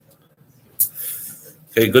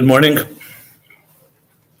Okay, good morning.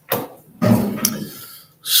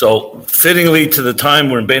 So, fittingly to the time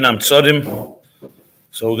we're in Bein Hamtzodim,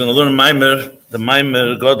 so we're going to learn the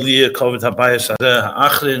Maimer, Godly, Kavod, Abeit,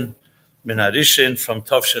 Haachrin, Min Harishin from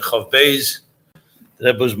Tafshin Chav Beis. The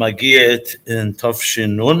Rebbe was Magiyet in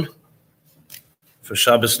Tafshin Nun for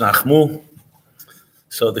Shabbos Nachmu.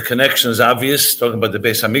 So the connection is obvious, talking about the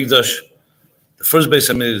Beis Hamikdash. The first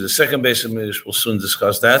Beis Hamikdash, the second Beis Hamikdash, we'll soon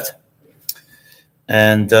discuss that.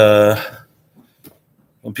 And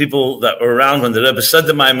when people that were around when the Rebbe said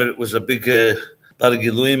the Maimer, it was a big, lot of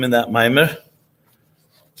Giluim in that Maimer.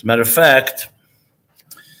 As a matter of fact,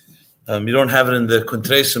 you don't have it in the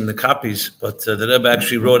Kuntresim, the copies, but the Rebbe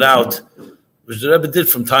actually wrote out, which the Rebbe did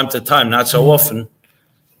from time to time, not so often,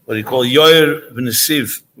 what he called Yoyer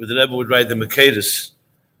V'Nesiv, where the Rebbe would write the Mekedus.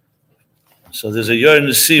 So there's a Yoyer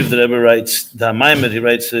Nesiv, the Rebbe writes, the Maimer, he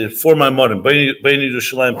writes, for my modern, Bein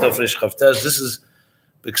Yerushalayim Tafresh Chavtes, this is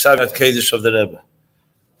B'Ksavat Kedesh of the Rebbe.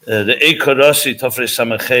 The Eikar Rashi Tafresh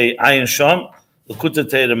Samachei Ayin Sham, L'Kuta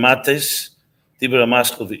Teire Mates, Dibur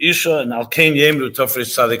HaMaskal V'Isha, and Al-Kain Yemru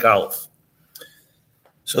Tafresh Tzadik Aleph.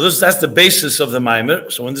 So that's the basis of the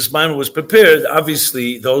Maimer. So when this Maimer was prepared,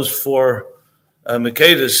 obviously those four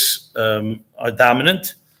Mekedus are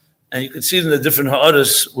dominant, and you can see it in the different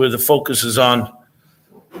ha'aras where the focus is on.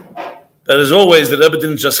 But as always, the Rebbe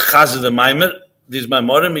didn't just chazah the Maimer. These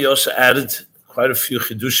Maimerim, he also added quite a few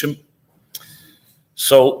chidushim.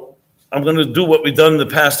 So I'm going to do what we've done in the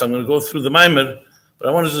past. I'm going to go through the Maimer, but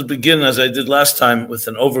I want to just begin, as I did last time, with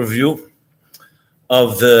an overview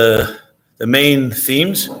of the main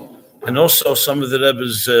themes and also some of the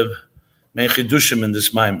Rebbe's main chidushim in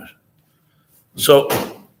this Maimer. So,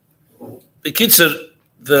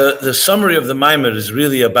 the summary of the Maimer is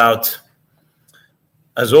really about,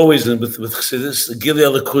 as always with Chassidus, the Gilui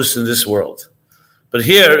Elikus in this world. But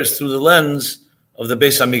here is through the lens of the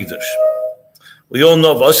Beis Hamikdash. We all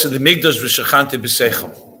know of the Migdash v'shachanti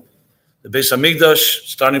b'seichem. The Beis Hamikdash,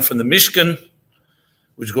 starting from the Mishkan,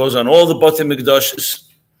 which goes on all the Botei Mikdashes,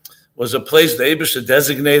 was a place the Eibusha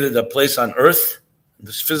designated a place on earth,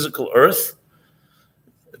 this physical earth.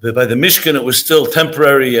 But by the Mishkan, it was still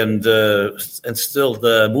temporary and still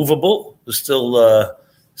movable. It was still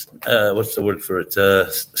what's the word for it?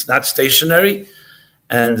 It's not stationary.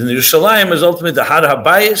 And in Yerushalayim is ultimately the Har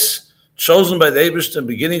HaBayis, chosen by the Eibusha in the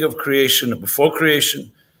beginning of creation, and before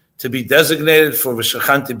creation, to be designated for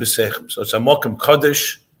V'shachanti B'seichem. So it's a Mokem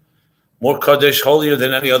Kodesh, more Kodesh, holier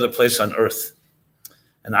than any other place on earth.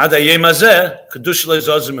 And Ad Hayom Hazeh, Kedush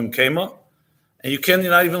Le'Zozim Im Kema, and you're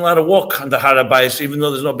not even allowed to walk on the Har HaBayis, even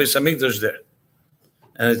though there's no Beis Hamikdash there.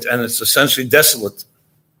 And it's essentially desolate.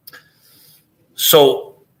 So,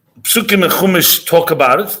 Psukim and Chumash talk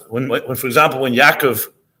about it. When, for example, when Yaakov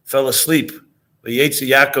fell asleep, the Yetzi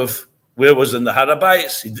Yaakov, where was in the Har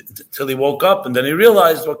HaBayis, till he woke up, and then he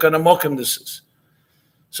realized what kind of Mokem this is.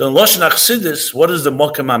 So in Lashon Chassidus, what is the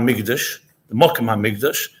Mokem HaMikdash? The Mokem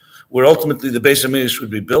HaMikdash, where ultimately the Beis Hamikdash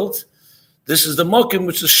would be built. This is the Mokem,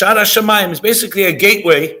 which is Shar HaShamayim. It's basically a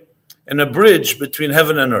gateway and a bridge between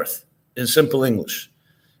heaven and earth, in simple English.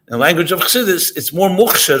 In the language of Chassidus, it's more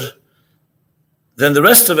mukhshar than the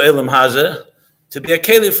rest of Elam Hazeh to be a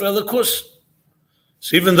keli for Elikus.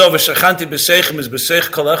 So even though V'shachanti B'seichem is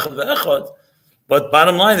B'seich Kol Echad V'echad, but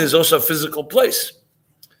bottom line is also a physical place.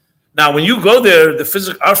 Now, when you go there,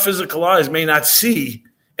 our physical eyes may not see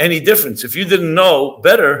any difference. If you didn't know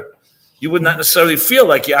better, you would not necessarily feel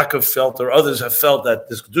like Yaakov felt or others have felt that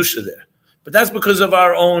there's Kedusha there. But that's because of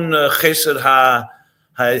our own Chesed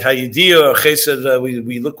HaYidiyah, or Chesed,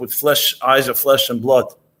 we look with eyes of flesh and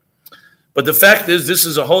blood. But the fact is, this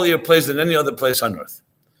is a holier place than any other place on earth.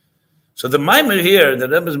 So the Maimer here, the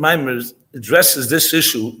Rebbe's Maimer, addresses this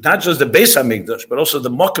issue, not just the Beis HaMikdash, but also the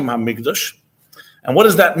Mokem HaMikdash. And what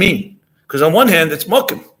does that mean? Because on one hand, it's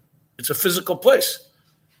Mokem. It's a physical place.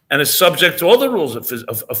 And it's subject to all the rules of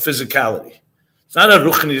physicality. It's not a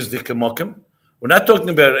Ruchnius Dika Mokem. We're not talking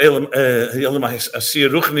about Elam Asiyah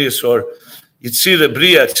Ruchnius or Yitzira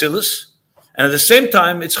Bria Atzilus. And at the same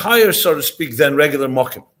time, it's higher, so to speak, than regular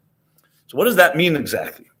Mokem. So what does that mean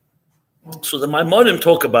exactly? So the Maimerim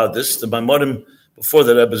talk about this, the Maimerim before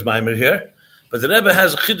the Rebbe's Maimer here, but the Rebbe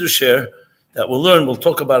has a chidush here that we'll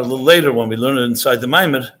talk about a little later when we learn it inside the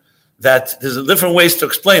Maimer, that there's different ways to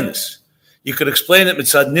explain this. You could explain it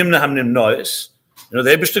mitzad nimna hamnim nois. The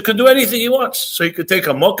Eibusha could do anything he wants. So he could take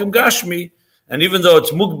a mokem gashmi, and even though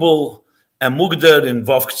it's mugbul and mugdar in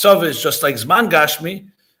vav ktzav, it's just like zman gashmi,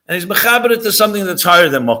 and he's mechaber it to something that's higher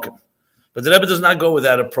than mokem. But the Rebbe does not go with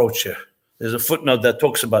that approach here. There's a footnote that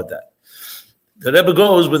talks about that. The Rebbe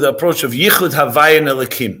goes with the approach of Yichud Havaya and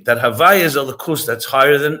Elikim. That Havaya is Elikus that's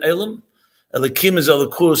higher than Elam, Elikim is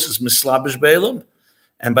Elikus is Mislabish Beilam.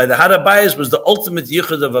 And by the Harabayas was the ultimate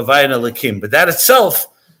yichud of Havai and Elikim. But that itself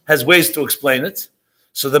has ways to explain it.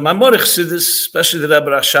 So the Maimonic Chassidus, especially the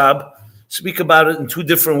Rebbe Rashab, speak about it in two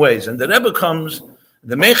different ways. And the Rebbe comes,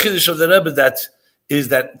 the main chiddush of the Rebbe that is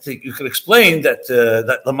that you could explain that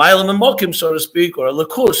that Lamaylam and Mokim, so to speak, or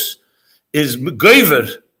Elikus, is Geiver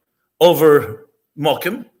over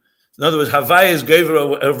Mokim. In other words, Havai is Geiver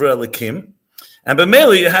over Elikim. And by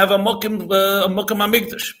Mele, you have a Mokim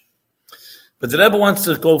Hamikdash. But the Rebbe wants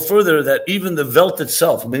to go further that even the Welt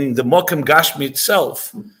itself, meaning the Mokim Gashmi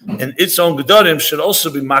itself, and its own Gedolim should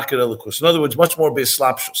also be Makir Elikus. In other words, much more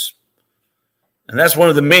Beislapshus. And that's one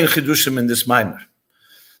of the main Chidushim in this Maimer.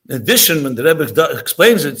 In addition, when the Rebbe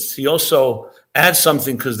explains it, he also adds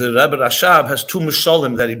something because the Rebbe Rashab has two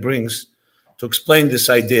Mishalim that he brings to explain this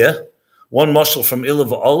idea. One Mashal from Ilav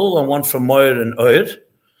Olul and one from Moir and Oir.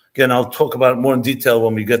 Again, I'll talk about it more in detail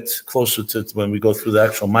when we get closer to it, when we go through the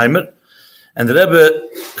actual Maimer. And the Rebbe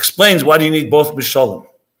explains why do you need both Mishalim.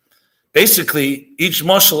 Basically, each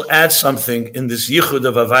Mashal adds something in this Yichud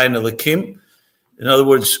of Havai and Elikim. In other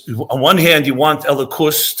words, on one hand, you want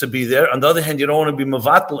Elikus to be there. On the other hand, you don't want to be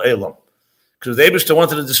Mavatal Elam. Because if the Eibishter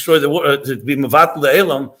wanted to destroy the world, to be Mavatal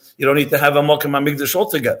Elam, you don't need to have a Mokim HaMikdash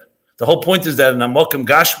altogether. The whole point is that in a Mokim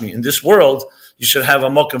Gashmi, in this world, you should have a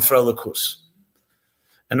Mokim for Elikus.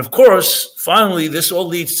 And of course, finally, this all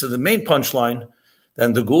leads to the main punchline,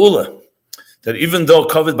 then the Geula. That even though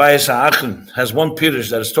Kavod Bayis HaAchron has one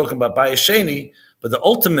Pirush that is talking about Bayis Sheni, but the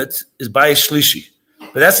ultimate is Bayis Shlishi.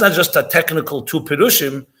 But that's not just a technical two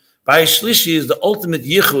Pirushim. Bayis Shlishi is the ultimate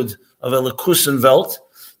Yichud of Elikus and Welt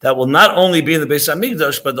that will not only be in the Beis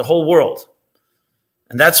HaMikdash, but the whole world.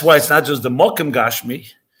 And that's why it's not just the Mokim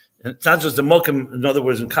Gashmi, and it's not just the Mokim, in other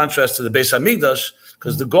words, in contrast to the Beis HaMikdash,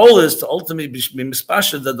 because the goal is to ultimately be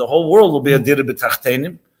mispashad that the whole world will be a Dira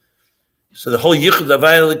B'Tachtenim. So the whole Yichud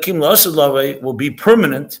Havai Elikim L'Asad Lavai will be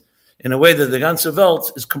permanent in a way that the ganze Welt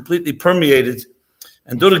is completely permeated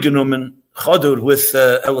and durgenommen chadur with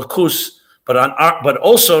Elikus, but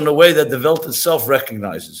also in a way that the Welt itself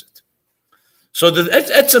recognizes it. So the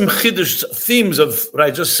etzem chidush themes of what I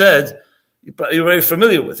just said, you're very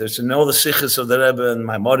familiar with. It's in all the sichos of the Rebbe and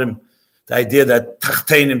Maimorim, the idea that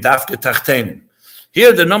tachtenim, dafke tachtenim.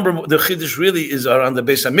 Here, the chiddush really is around the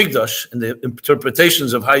Beis HaMikdash and the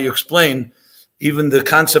interpretations of how you explain even the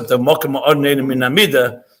concept of mokem ha'odnenim min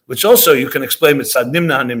hamida, which also you can explain with sad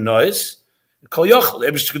nimna hanimnois. Kol yochel, the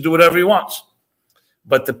Eibishter can do whatever he wants.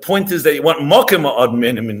 But the point is that you want mokem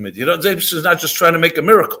ha'odnenim min hamida. You know, the Eibishter is not just trying to make a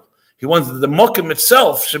miracle. He wants that the mokem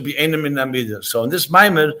itself should be enim min hamida. So in this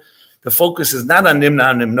maimer, the focus is not on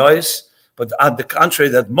nimna hanimnois, but on the contrary,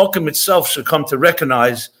 that mokem itself should come to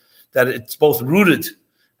recognize that it's both rooted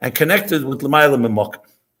and connected with L'maylam and Mokim.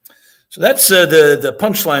 So that's the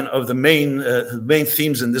punchline of the main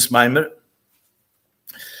themes in this Maimer.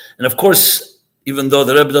 And of course, even though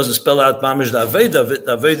the Rebbe doesn't spell out Mamish the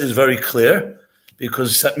Aved is very clear,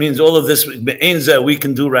 because that means all of this we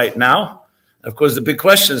can do right now. And of course, the big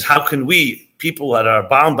question is, how can we, people that are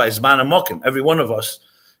bound by Zman and Mokim, every one of us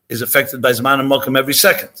is affected by Zman and Mokim every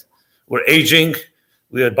second. We're aging.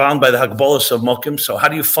 We are bound by the Hagbolos of Mokim. So how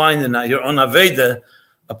do you find in your own Aveda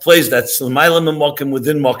a place that's L'maylam and Mokim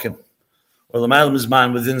within Mokim, or L'maylam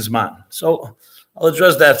Zman within Zman? So I'll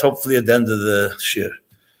address that hopefully at the end of the shir.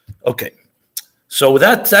 Okay. So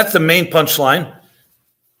that's the main punchline.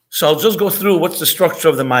 So I'll just go through what's the structure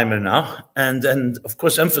of the Maimer now, and of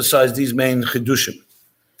course emphasize these main chidushim.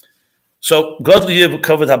 So Godly Yiv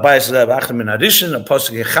covered Habayis Achim min Harishin, a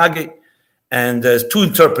Pasuk Chagi. And there's two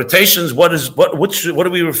interpretations. What are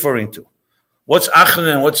we referring to? What's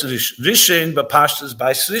Achron and what's Rishon? But Pashtas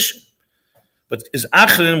by Rishon. But is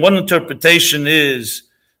Achron, one interpretation is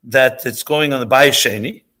that it's going on the Bayis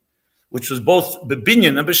Sheni, which was both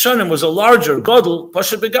Bebinyan and Beshanim was a larger Godol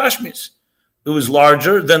Pasha Begashmis. It was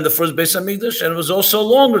larger than the first Beis HaMikdash, and it was also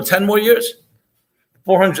longer, 10 more years,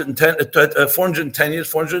 410 years,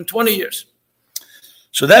 420 years.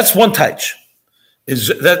 So that's one taich. Is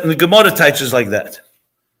that the Gemara teaches like that?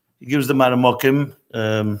 He gives the Maramokim.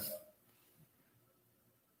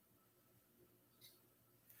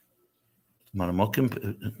 Maramokim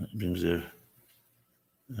brings there.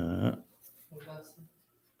 On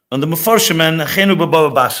the Mefarshim and Chenu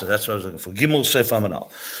B'Bava Basa. That's what I was looking for. Gimel Seif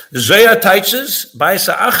Amanal. The Zohar teaches Bayis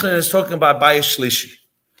HaAchron is talking about Bayis Shlishi.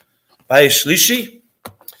 Bayis Shlishi,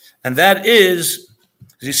 and that is.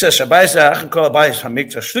 He says, which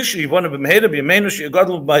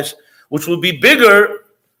will be bigger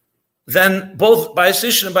than both Bayis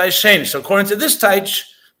Rishon and Bayis Sheni. So according to this taich,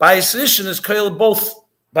 Bayis Rishon is both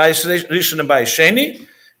Bayis Rishon and Bayis Sheni,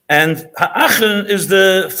 and Ha'achron is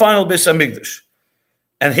the final Beis Hamikdash.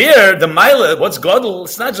 And here, the Maila, what's Gadol,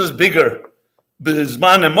 it's not just bigger,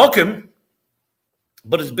 B'zman and Mokim,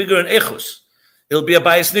 but it's bigger in Echus. It'll be a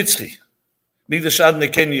Bayis Nitzchi. Migdash Ad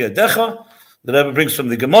Nekeni Yadecha, the Rebbe brings from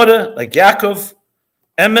the Gemara, like Yaakov,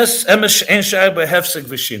 Emes Ein Shai Behefsek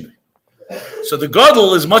V'Shinui. So the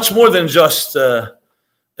Gadol is much more than just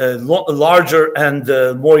larger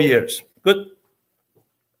and more years. Good.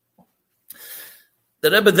 The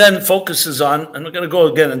Rebbe then focuses on, and we're going to go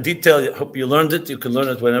again in detail. I hope you learned it. You can learn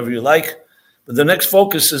it whenever you like. But the next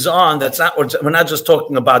focus is on, we're not just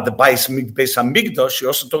talking about the Beis HaMikdash, you're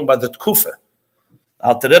also talking about the Tkufa.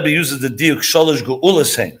 The Rebbe uses the diuk Sholosh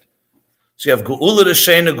Ge'ulas Hein. So you have Ge'ula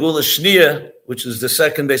Rishena, Ge'ula Shniya, which is the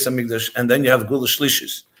second Beis HaMikdash, and then you have Ge'ula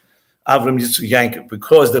Shlishis, Avram Yitzchak Yankov.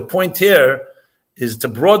 Because the point here is to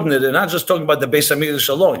broaden it, and not just talking about the Beis HaMikdash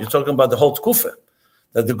alone, you're talking about the whole Tkufa.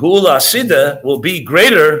 That the Geula Asida will be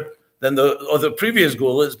greater than the other previous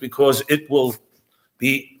Geulas because it will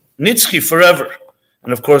be Nitzchi forever.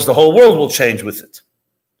 And of course, the whole world will change with it.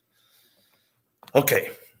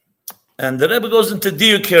 Okay. And the Rebbe goes into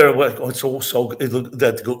diuk here,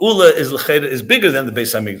 that Geula is bigger than the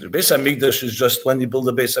Beis HaMikdash. Beis HaMikdash is just when you build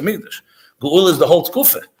the Beis HaMikdash. Geula is the whole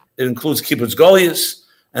Tkufa. It includes Kibbutz Goliath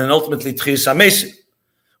and then ultimately Tchias HaMesim.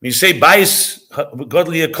 When you say Bayis,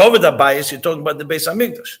 Godly Kavod Bayis, you're talking about the Beis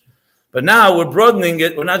HaMikdash. But now we're broadening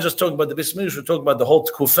it. We're not just talking about the Beis HaMikdash, we're talking about the whole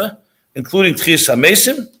Tkufa, including Tchias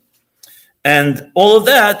HaMesim. And all of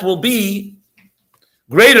that will be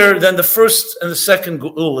greater than the first and the second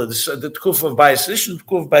Geula, the Tkufa of Bayis Rishon, the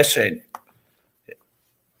Tkufa of Bayis Sheni.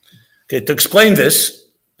 Okay, to explain this,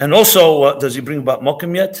 and also, does he bring about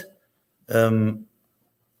Mokim yet?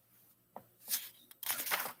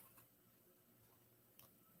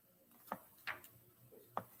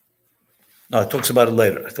 No, it talks about it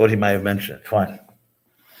later. I thought he might have mentioned it. Fine.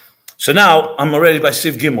 So now I'm already by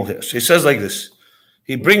Siv Gimel here. So he says like this.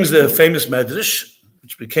 He brings the famous Medrash,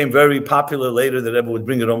 which became very popular later. The Rebbe would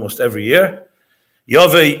bring it almost every year.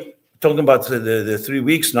 Yove, talking about the 3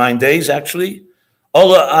 weeks, 9 days actually.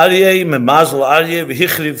 Ola Aryeh, Memazal Aryeh,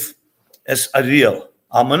 V'hichriv es Ariel.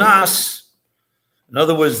 Almanas. In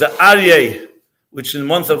other words, the Aryeh, which in the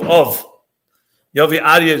month of Av, Yove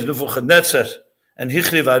Aryeh is Nebuchadnezzar, and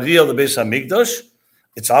Hichriv Ariel, the Beis HaMikdash,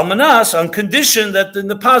 it's Almanas on condition that in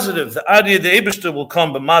the positive, the Aryeh, the Eibishter will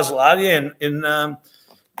come, but Mazel Aryeh in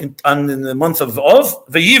the month of Av,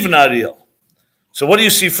 V'yivn Ariel. So what do you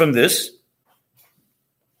see from this?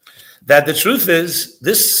 That the truth is,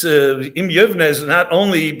 this Im Yevne is not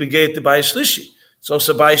only beget the Bayis Shlishi, it's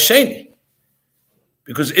also Bayis Sheni.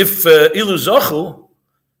 Because if Ilu Zochu,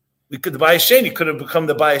 the Bayis Sheni could have become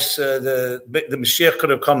the Bayis, the Mashiach could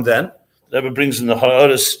have come then. The Rebbe brings in the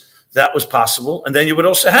Ha'aris, that was possible. And then you would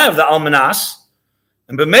also have the Almanas,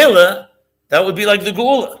 and B'mela, that would be like the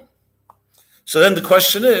Geula. So then the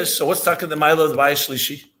question is, so what's talking the Maila of the Bayis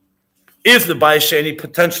Shlishi? If the Bayis Sheni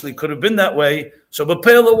potentially could have been that way, so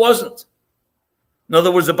B'pela wasn't. In other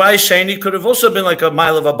words, the Bayis Sheni could have also been like a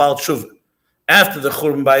Maila of a Baal Tshuva. After the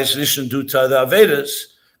Churban Bayis Rishon due to the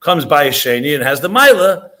Avedas, comes Bayis Sheni and has the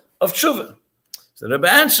Maila of Tshuva. So the Rebbe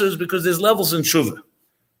answers because there's levels in Tshuva.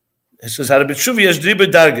 It says, "How to be tshuva yesh driba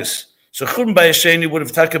dargis." So Churban Bayis Sheni would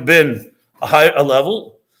have been a higher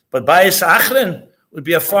level, but Bayis Achron would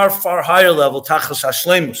be a far higher level, tachas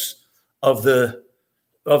hashlemus of the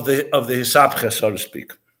hisabcha, so to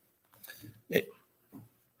speak.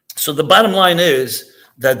 So the bottom line is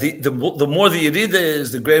that the more the Yerida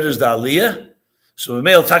is, the greater is the Aliyah. So the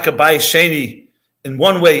male Taka Bayis Sheni in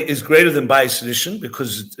one way is greater than Bayis Rishon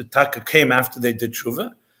because Taka came after they did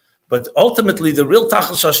tshuva. But ultimately, the real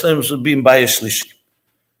Tachas HaShlemus would be in Bayis Shlishi.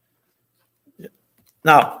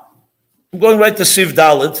 Now, I'm going right to Siv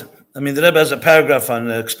Dalet. I mean, the Rebbe has a paragraph on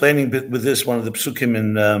explaining with this one of the psukim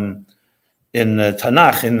in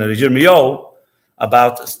Tanakh, in Yirmiyahu,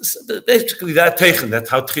 about basically that teichen, that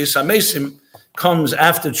how Tchias HaMesim comes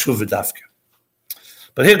after Tshuva Dafka.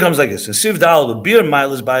 But here comes like this. In Siv Dalet, Bir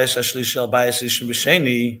Mail is Bayis HaShlishi al Bayis Rishon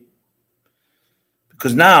V'Sheni,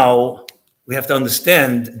 because now we have to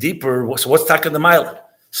understand deeper, so what's Taka the Maila?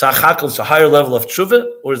 Sachakal, it's a higher level of tshuva,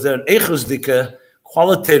 or is there an echus dika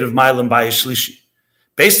qualitative Maila in Bayis Shlishi?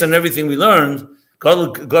 Based on everything we learned,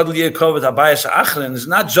 Godly Kavod HaBayis HaAchron is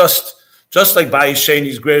not just like Bayis Sheni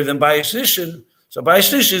is greater than Bayis Rishon, so Bayis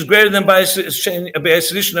Shlishi is greater than Bayis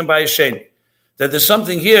Rishon and Bayis Sheni. That there's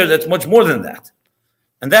something here that's much more than that.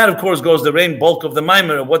 And that, of course, goes the main bulk of the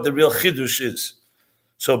Maimer of what the real Chidush is.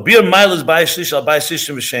 So, Bir Maila is Bayis Shlishi al Bayis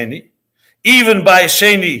Rishon V'Sheni. Even by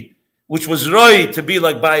Sheni, which was Roy to be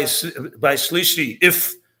like by Shlishi,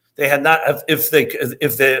 if the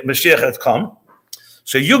Mashiach had come.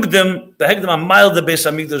 So Yugdim, the Hegdim, a mile the Beis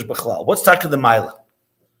Hamikdash B'chlal. What's Taka the mile?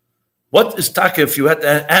 What is Taka if you had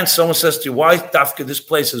to answer, someone says to you, why Tafka this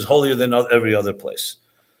place is holier than every other place?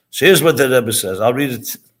 So here's what the Rebbe says. I'll read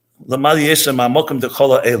it. L'mal yesem ha'mokim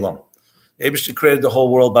dechola elam. The Eibishter created the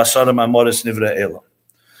whole world, Basara Ma'amoris Nivra Elam.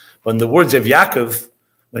 But in the words of Yaakov,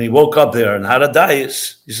 when he woke up there in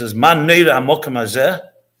Haradayis, he says, Man neira ha'mokim hazeh,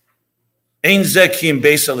 ein zeh ki im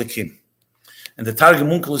beis alikim. And the Targum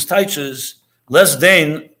Onkelos teaches, less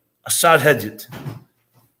than asad hedjit.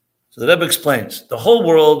 So the Rebbe explains, the whole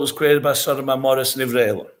world was created by Basara Ma'amoris Nivra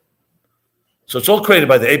Elam. So it's all created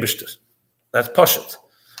by the Eibishter. That's Pashat.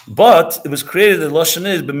 But it was created, the Lashon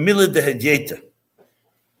is, b'milid de hedyeta.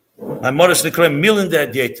 Ma'amoris Nikra milin de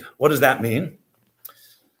hedyeta. What does that mean?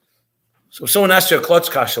 So if someone asks you a klotz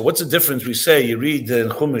kasha, what's the difference? We say, you read in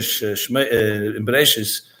Chumash, in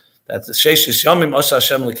Bereshis, that the Sheishis Yomim Osa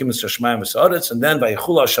Hashem Lekim Es Hashemayim V'Sa'aretz, and then by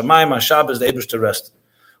Yechula Hashemayim on Shabbos, the Eibishter rested.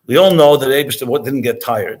 We all know that the Eibishter didn't get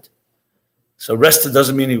tired. So rested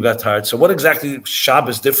doesn't mean he got tired. So what exactly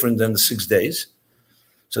Shabbos is different than the 6 days?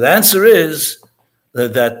 So the answer is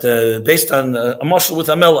that based on a mashal with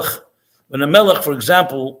a melech. When a melech, for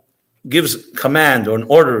example, gives command or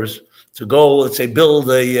orders to go, let's say,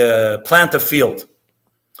 plant a field,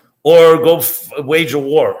 or go wage a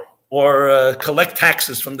war, or collect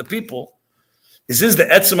taxes from the people, is this the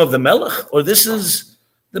etzem of the melech, or this is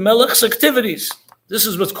the melech's activities? This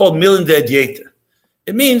is what's called milin de hedyeta.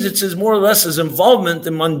 It means it's more or less his involvement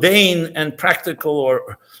in mundane and practical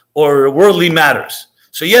or worldly matters.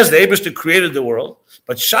 So yes, the Eibishter created the world,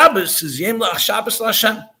 but Shabbos is Yom Shabbos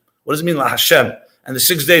LaHashem. What does it mean LaHashem? And the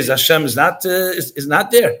 6 days Hashem is not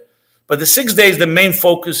there. But the 6 days, the main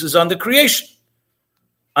focus is on the creation,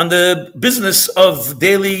 on the business of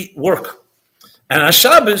daily work. And on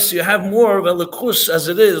Shabbos, you have more of a lekus as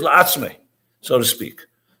it is la'atzmei, so to speak.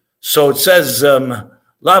 So it says,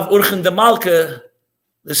 Lav urchen de malke,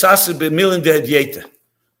 l'saseh b'milin de hedyeta.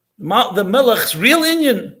 The melech's real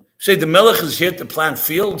inyan. Say the melech is here to plant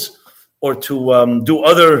fields or to do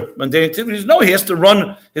other mundane activities. No, he has to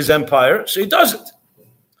run his empire, so he does it.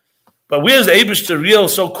 But where's the Eibishter real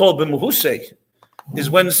so-called b'muhusei is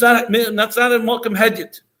when it's not a mokum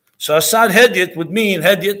hedyet. So asad hedyet would mean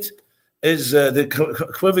hedyet is the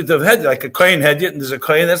equivalent of hedyet, like a kohen hedyet, and there's a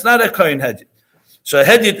kohen that's not a kohen hedyet. So a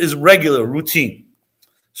hedyet is regular, routine.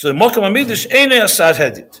 So the mokum hamidrash ain't a asad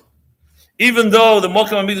hedyet. Even though the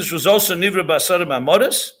mokum hamidrash was also nivra b'asara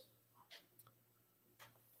ma'amoris,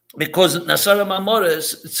 because in Asara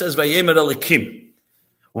Ma'amoris, it says, Vayemer Elikim.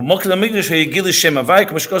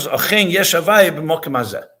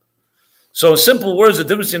 So in simple words, the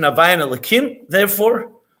difference in Havai and Elikim,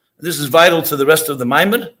 therefore, this is vital to the rest of the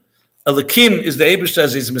Maimon. Elikim is the Eibishter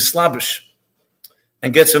as he's mislabish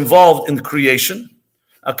and gets involved in the creation.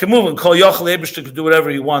 Kol Yochel Eibishter could do whatever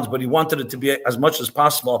he wants, but he wanted it to be as much as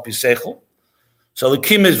possible al pi seichel. So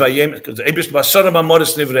Elikim is Vayemer, because the Eibishter Asara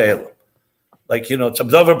Ma'amoris Nivrei Elam. Like, it's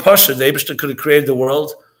Abdavar Pasha, the Eibishter could have created the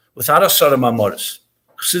world without Asara Ma'amoris.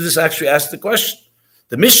 Chassidus actually asked the question.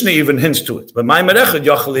 The Mishnah even hints to it. But Ma'amer Echad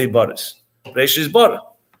Yachalei Baris. Reish is Bara.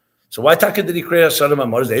 So why Taka did he create Asara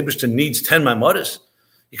Ma'amoris? The Eibishter needs 10 Ma'amoris.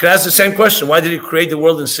 You could ask the same question. Why did he create the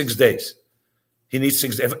world in 6 days? He needs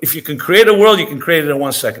 6 days. If you can create a world, you can create it in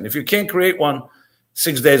 1 second. If you can't create one,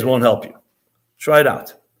 6 days won't help you. Try it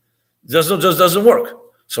out. It just doesn't work.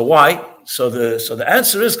 So why? So the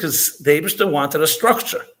answer is because the Eibishter wanted a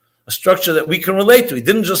structure that we can relate to. He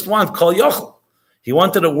didn't just want Kol Yochel. He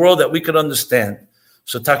wanted a world that we could understand.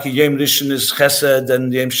 So Taki Yom Rishon is Chesed,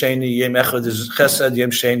 and Yom Sheni, Yom Echad is Chesed,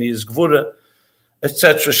 Yom Sheni is Gvura,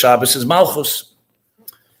 etc. Shabbos is Malchus.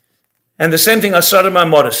 And the same thing, Asara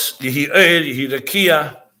Ma'amoris, Yehi Eir, Yehi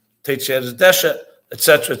Rekia, Teitzer Desha,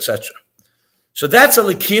 etc., etc. So that's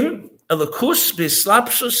Elikim, Elikus,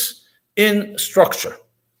 B'Islapshus in structure.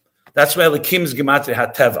 That's why Elikim's Gematria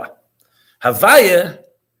HaTeva. Havaya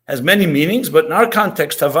has many meanings, but in our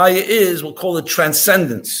context, Havaya is, we'll call it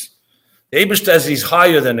transcendence. The Eibishter says he's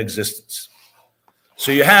higher than existence.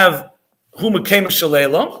 So you have Hu Mekeme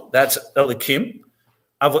Shalelam, that's Elikim,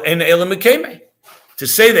 Avol Ein Elam Mekeme. To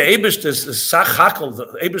say the Eibishter is Sach Hakel, the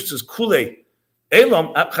Eibishter is Kule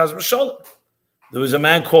Elam, Chaz V'Sholem. There was a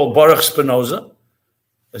man called Baruch Spinoza,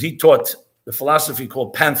 that he taught the philosophy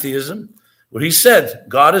called pantheism, where he said,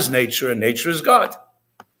 God is nature and nature is God.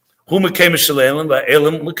 That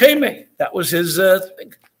was his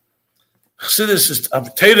thing.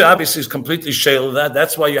 Torah obviously is completely shale of that.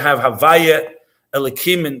 That's why you have Havaya,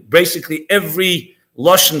 Elikim, and basically every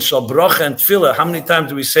Lashon Shal Bracha and Tefillah. How many times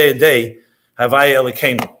do we say a day, Havaya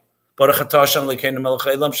Elikim? Baruch atah Hashem Elokeinu melech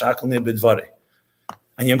haolam she'akol neh b'dvarei.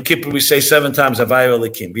 And Yom Kippur we say 7 times Havayu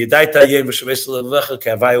Elikim. V'yadaita yev v'shavesa levecha ke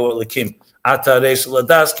Havayu Elikim. Ata reis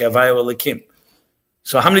ladas ke Havayu Elikim.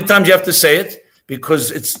 So how many times you have to say it?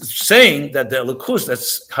 Because it's saying that the Elikus,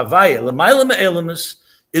 that's Havaya, L'mayla me'elamus,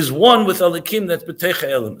 is one with Elikim that's B'techa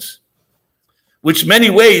elamus. Which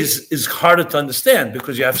many ways is harder to understand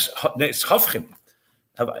because you have it's Chavchim.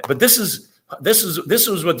 But this is what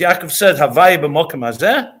Yaakov said, Havaya b'mokem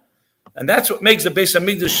hazeh, and that's what makes the Beis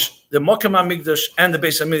Hamikdash, the Mokem HaMikdash and the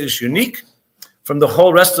Beis Hamikdash unique from the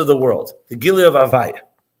whole rest of the world. The Gili of Havaya.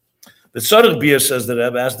 The Tzarech Bir says the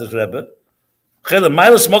Rebbe, asked the Rebbe, not in the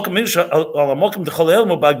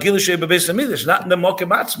Mokem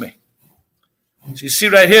Atzmi. So you see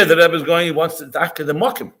right here, the Rebbe is going, he wants to doctor the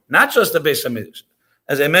Mokem, not just the Beis Hamikdash.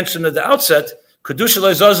 As I mentioned at the outset, Kedusha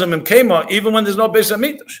lo yizozim im kema, even when there's no Beis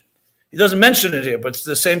Hamikdash. He doesn't mention it here, but it's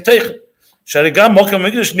the same teichen. Sharigam Mokem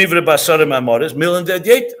HaMikdash nivre b'asarim amoris, milan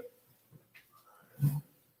de'adyeta.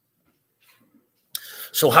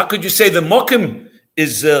 So how could you say the Mokem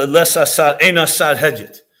is less asar, ein asar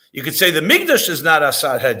hedget? You could say the Mikdash is not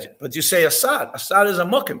asar hedget, but you say asar. Asar is a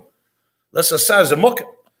Mokem. Less asar is a Mokem.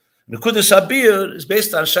 Nekudas Habir is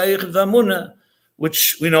based on Shaykh V'Amuna,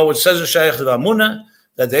 which we know it says in Shaykh V'Amuna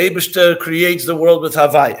that the Eibishter creates the world with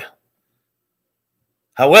Havaya.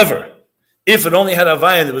 However, if it only had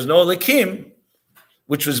Havaya and there was no Elikim,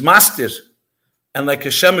 which was Mastir, and like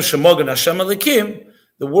Hashem Shemog and Hashem Elikim,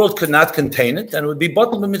 the world could not contain it, and it would be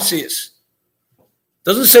bottled with Mitzias.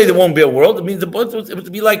 Doesn't say there won't be a world. I mean, it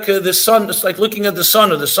would be like the sun. It's like looking at the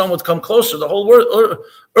sun, or the sun would come closer. The whole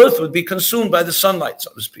earth would be consumed by the sunlight,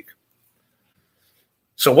 so to speak.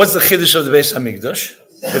 So what's the Chiddush of the Beis HaMikdash?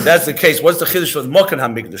 If that's the case, what's the Chiddush of the Moken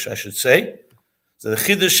HaMikdash, I should say? So the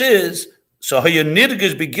Chiddush is, so even though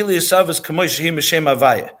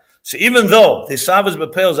the Savas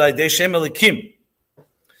Bepels are they Shem Elikim,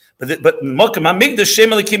 but Mokem HaMikdash Shem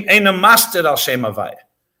Elikim ain't a master al Shem Havaya.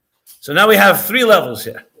 So now we have 3 levels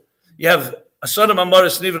here. You have Asodam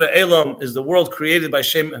Amoris Nivra Elam is the world created by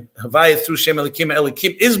Shem Havaya through Shem Elikim.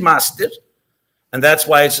 Elikim is master, and that's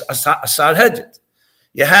why it's Asar Hedget.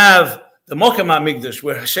 You have the Mokem HaMikdash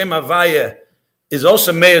where Shem Havaya is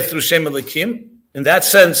also made through Shem Elikim. In that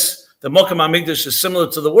sense, the Mokem HaMikdash is similar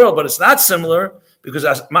to the world, but it's not similar because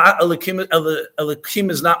Elikim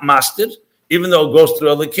is not mastered, even though it goes through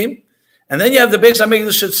Elikim. And then you have the Beis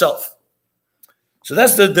HaMikdash itself. So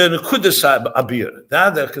that's the Nekudas Abir.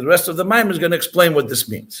 The rest of the Maimon is going to explain what this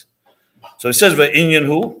means. So it says, Inyan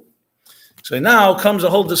Hu. So now comes a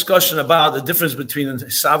whole discussion about the difference between a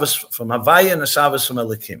Savas from Havaya and a Savas from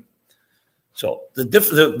Elikim. So the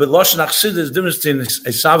Lashon Achsid is the difference between a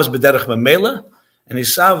Savas b'derech Mamela and a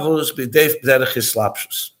Savas b'derech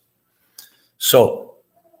Hislapshus. So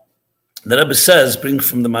the Rebbe says, bring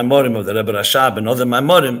from the Maimorim of the Rebbe Rashab and other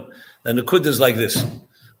Maimorim, the Nekudas is like this.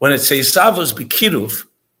 When it says Savos B'kiruv,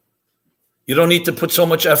 you don't need to put so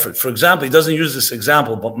much effort. For example, he doesn't use this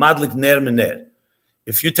example, but Madlik Ner Mener.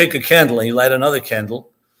 If you take a candle and you light another candle,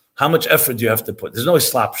 how much effort do you have to put? There's no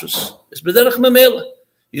Islapshus. It's B'derech Mamela.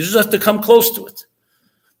 You just have to come close to it.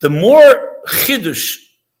 The more Chidush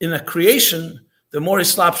in a creation, the more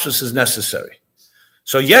Islapshus is necessary.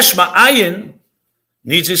 So Yesh Ma'ayin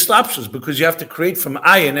needs Islapshus because you have to create from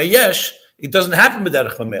Ayin a Yesh. It doesn't happen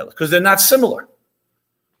B'derech Mamela because they're not similar.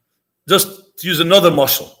 Just to use another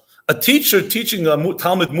mashal, a teacher teaching a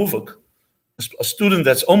Talmud Muvak, a student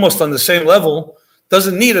that's almost on the same level,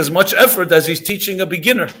 doesn't need as much effort as he's teaching a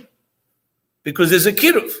beginner because there's a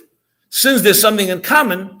kiruv. Since there's something in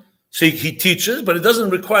common, so he teaches, but it doesn't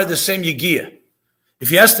require the same yigiyah. If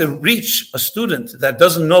he has to reach a student that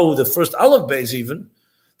doesn't know the first aleph beis even,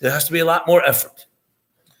 there has to be a lot more effort.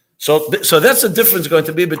 So that's the difference going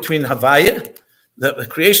to be between Havaya, the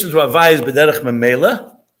creations of Havaya is b'derech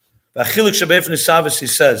memela. He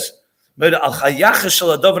says,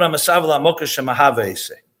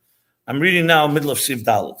 I'm reading now middle of Siv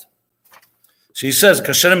Dalet. So he says, so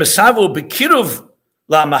it's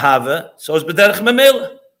b'derech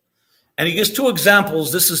memela. And he gives 2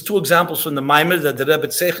 examples. This is 2 examples from the Maimer that the Rebbe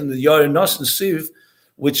tzech in the Yor Nos and Siv,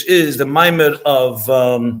 which is the Maimer of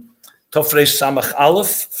Tofrei Samach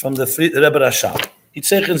Aleph from the Rebbe Rashab. He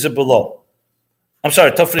tzech in below. I'm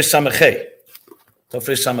sorry, Tofrei Samachei.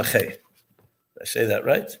 Tofrei Samachei. Did I say that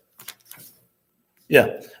right?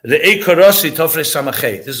 Yeah. Re'ei Korosi Tofrei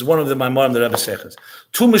Samachei. This is one of the Maimarim the Rebbe says.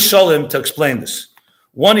 2 Mishalim to explain this.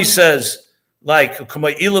 One, he says, like,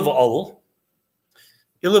 Kamay Ilav Ol.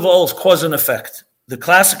 Ilav Ol is cause and effect. The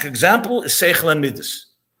classic example is Seichel and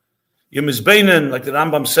Midas. Yom Mizbeinen, like the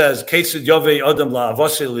Rambam says, Ketzid Yovei Adam La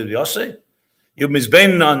Avosei Liriyosei. Yom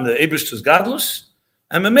Mizbeinen on the Eibishter's Gadlus.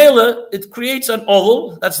 And Memela, it creates an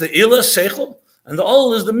Olul, that's the Ila, Seichel, and the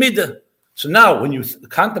ol is the midah. So now, when you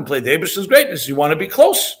contemplate the Eibishter's greatness, you want to be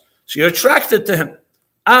close. So you're attracted to him.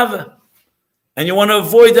 Ava. And you want to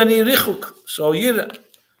avoid any richuk. So yira.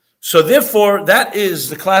 So therefore, that is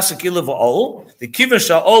the classic ilah v'ol. The kivan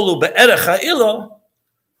sha'olu be'erech ha'ilo.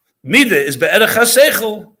 Midah is be'erech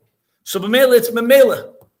ha'seichel. So b'meila, it's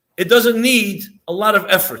b'meila. It doesn't need a lot of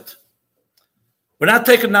effort. We're not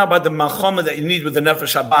taken now by the malchama that you need with the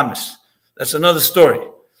nefesh habamis. That's another story.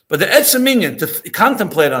 But the etzem minyan, to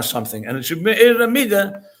contemplate on something, and it should be a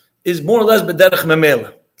midah, is more or less b'derech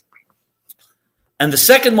memela. And the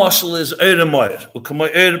second mashal is eir moyer,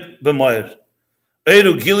 u'kamoy eir b'moyer,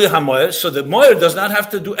 eiru gili hamoyer. So the moyer does not have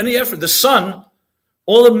to do any effort. The sun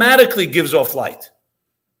automatically gives off light.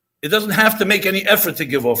 It doesn't have to make any effort to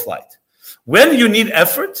give off light. When you need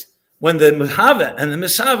effort, when the mehava and the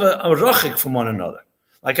misava are rochik from one another.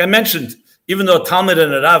 Like I mentioned, even though Talmud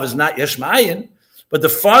and a Rav is not yesh ma'ayin, but the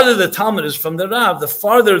farther the Talmud is from the Rav, the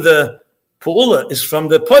farther the Pu'ula is from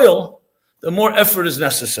the Poyel, the more effort is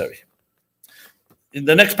necessary. In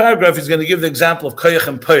the next paragraph, he's going to give the example of Koyach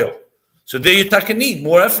and Poyel. So there you need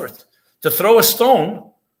more effort. To throw a stone,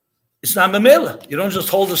 it's not memela. You don't just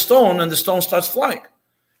hold a stone and the stone starts flying.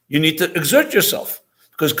 You need to exert yourself.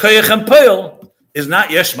 Because Koyach and Poyel is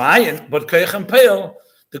not yesh ma'ayin, but Koyach and Poyel,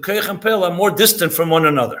 the Koyach and Poyel are more distant from one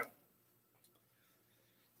another.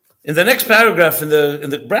 In the next paragraph, in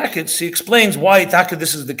the brackets, he explains why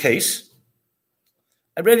this is the case.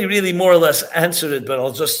 I already really more or less answered it, but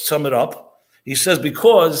I'll just sum it up. He says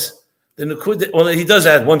because the Nukuda, well, he does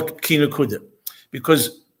add one key Nukuda,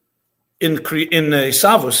 because in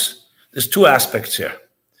Savus, there's two aspects here.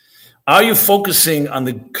 Are you focusing on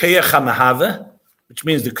the Keyach HaMahava, which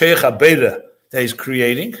means the Keyach HaBeira that he's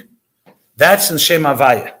creating? That's in Shem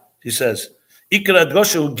Havaya. He says, Ikar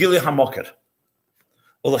Adgosha Gili HaMoker.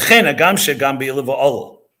 But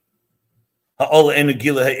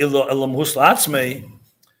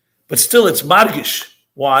still it's margish.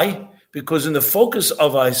 Why? Because in the focus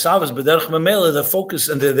of Isavas B'derech Mamela, the focus,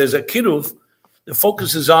 and there's a kiruv, the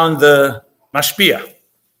focus is on the mashpia.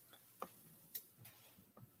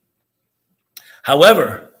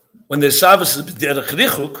 However, when the Isavas is B'derech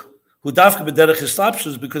Richuk, who dafka B'derech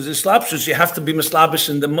Islapshus, because Islapshus you have to be mislabish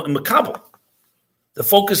in the Makabal. The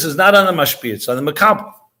focus is not on the mashpia, it's on the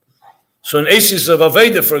makabel. So in Asis of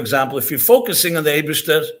Aveda, for example, if you're focusing on the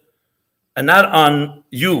Eibishter and not on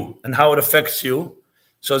you and how it affects you,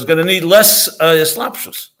 so it's going to need less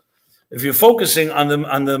islapshus. If you're focusing on the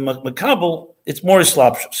makabel, it's more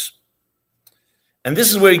islapshus. And this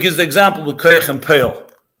is where he gives the example with Koyach and Peil.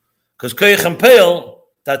 Because Koyach and Peil,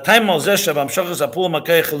 that time al zeshav amshachas apula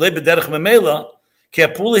makayach le b'derech memela, ki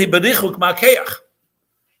apula hi b'richuk makayach.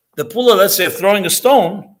 The pula, let's say, throwing a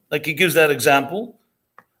stone, like he gives that example,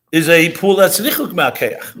 is a pula that's richuk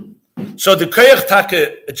ma'akeyach. So the keyach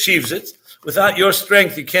taka achieves it. Without your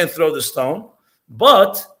strength, you can't throw the stone.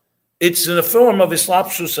 But it's in a form of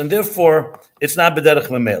islapshus, and therefore it's not b'derech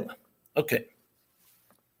memela. Okay.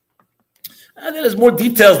 And there's more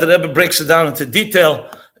details that Rebbe breaks it down into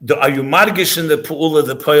detail. Are you margish in the pu'ula,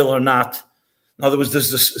 the poil, or not? In other words,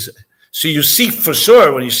 there's this. So you see for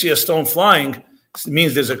sure when you see a stone flying, it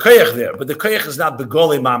means there's a koyach there, but the koyach is not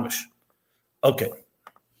begoli mamish. Okay.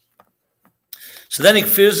 So then he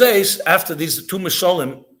fears after these two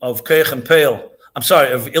misholim of koyach and peil, of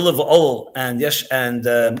ilav ol and yesh and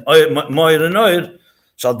moyer and oyer.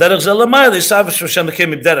 So derech zelamayel isavish Hashem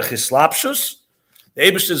became derech islapshus. The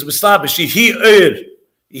Eibush is mislabish.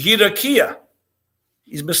 He rakia.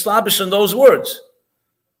 He's mislabish in those words.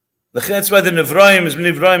 That's why the Nevraim is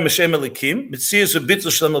Nevraim Meshem Elikim. Mitzias of bitl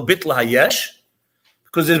shlem bitl hayesh.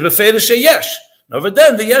 Because there's beferish a yesh. Over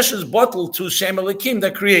then, the yesh is bottled to Shem Elikim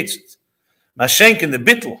that creates it. Mashenk in the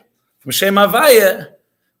bitl from Shem Havaya,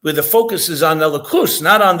 where the focus is on Elikus,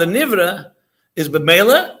 not on the Nivra, is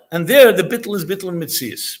Bemela, and there the bitl is bitl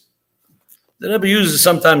mitzias. The Rebbe uses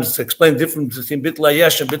sometimes to explain the difference between bitl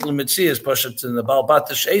hayesh and bitl mitzias, Pashat in the Baal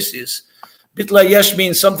Batash Asias. Bitl hayesh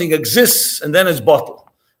means something exists and then it's bottled.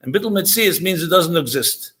 And bitl mitzias means it doesn't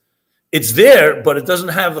exist. It's there, but it doesn't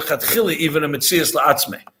have the chatchili, even a mitzias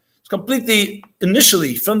la'atzmei. It's completely,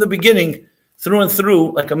 initially, from the beginning, through and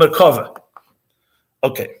through, like a merkava.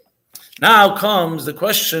 Okay. Now comes the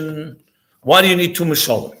question, why do you need two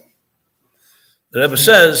mishalim? The Rebbe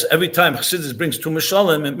says, every time Chassidus brings two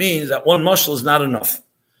mishalim, it means that one mashal is not enough.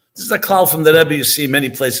 This is a klal from the Rebbe you see many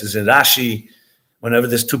places, in Rashi, whenever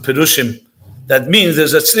there's two perushim. That means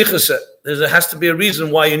there's a tzlichus, there has to be a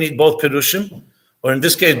reason why you need both perushim, or in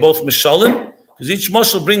this case, both mishalim, because each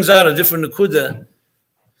mashal brings out a different nekuda.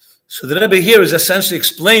 So the Rebbe here is essentially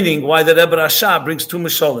explaining why the Rebbe Rasha brings two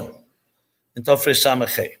mishalim in Tafrei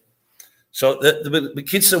Samachei. So the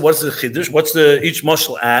Kitsa, what's the Chiddush? What's each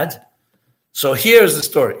Moshel add? So here's the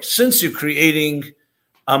story. Since you're creating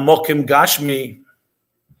a Mokim Gashmi,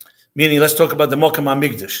 meaning let's talk about the Mokim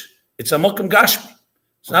HaMikdash. It's a Mokim Gashmi.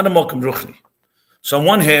 It's not a Mokim Ruchni. So on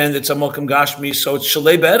one hand, it's a Mokim Gashmi, so it's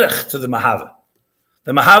Shalei Be'erech to the Mahava.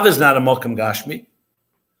 The Mahava is not a Mokim Gashmi.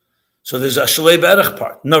 So there's a Shalei Be'erech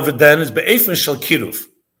part. No, but then it's Be'efen Shal Kiruv.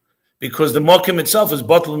 Because the Mokim itself is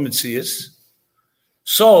Bottle Mitzias.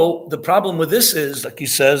 So the problem with this is, like he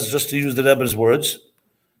says, just to use the Rebbe's words,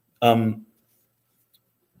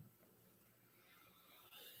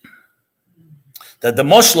 that the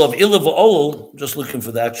moshel of Ilav Olol, just looking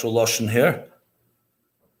for the actual Lashon here.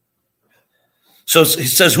 So he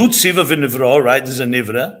says, Hu Tziva v'nivra, right? There's a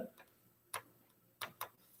nivra.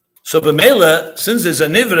 So b'meila, since there's a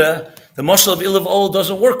nivra, the moshel of Ilav Olol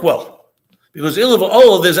doesn't work well. Because Ilav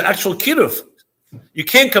Olol, there's an actual kiruv. You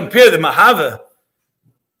can't compare the Mahava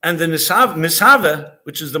and the Nishava,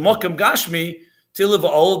 which is the Mokim Gashmi, to Ilav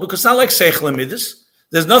Olol, because it's not like Seichel Amidus.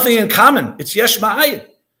 There's nothing in common. It's Yesh Ma'ayin.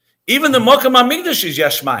 Even the Mokim HaMikdash is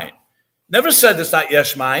Yesh Ma'ayin. Never said it's not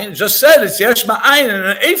Yesh Ma'ayin. It just said it's Yesh Ma'ayin and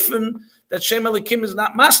an Eifim that Shem Elikim is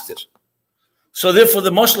not master. So therefore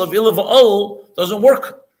the Moshel of Ilav Olol doesn't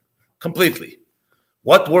work completely.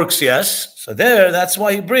 What works, yes. So there, that's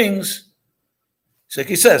why he brings, so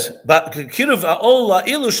he says, but Kiruv Ha'ol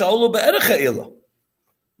La'ilu Sha'olu Be'erech Ha'ilu.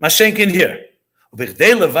 Mashenkin here.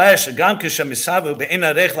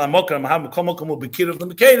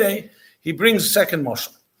 He brings the second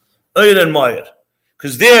Moshel. Oyer and Moyer.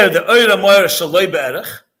 Because there, the Oyer and Moyer is Shaloi Be'erech.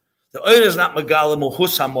 The Oyer is not Megala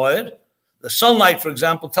Muhus HaMoyer. The sunlight, for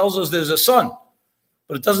example, tells us there's a sun.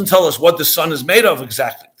 But it doesn't tell us what the sun is made of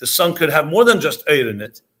exactly. The sun could have more than just Oyer in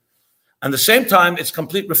it. And at the same time, it's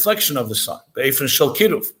complete reflection of the sun. Be'efen Shal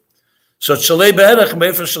Kiruv. So it's Shaloi Be'erech and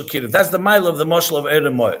Be'efen Shal Kiruv. That's the mile of the Moshel of Oyer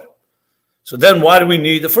and Moyer. So then why do we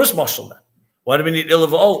need the first Moshel then? Why do we need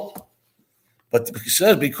Ilav Olol? But he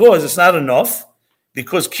says because it's not enough.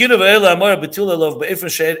 Because Kiruv Eila Amor Betul Elov Be'efen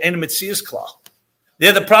She'er En Metzias Klal.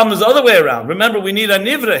 There the problem is the other way around. Remember, we need a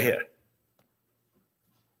Nivra here.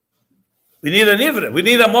 We need a Nivra. We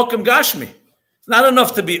need a Mokim Gashmi. It's not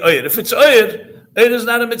enough to be Oyer. If it's Oyer, Oyer is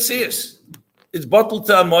not a Metzias. It's bottled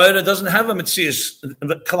to a Moyer. It doesn't have a Metzias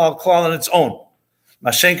Klal on its own.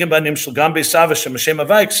 Mashenken Banim Shulgam Beisava Shem Hashem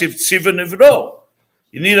Avayik Siva Nivro.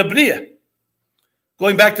 You need a Bria.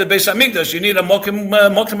 Going back to the Beis HaMikdash, you need a Mokim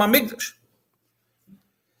HaMikdash.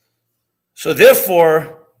 So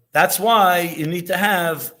therefore, that's why you need to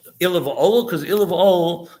have Ilav Olol, because Ilav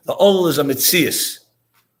Olol, the Olol is a Metzias.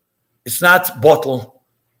 It's not bottle.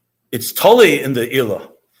 It's totally in the Ilah.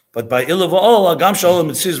 But by Ilav Olol, Agam Shalom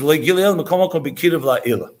Metzias, V'lei Gilel, Mekom Mekom B'Kirav La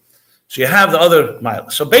Ilah. So you have the other mile.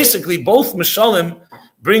 So basically, both Mishalim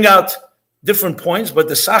bring out different points, but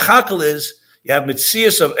the Sach Hakel is, you have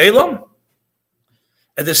Metzias of Elam,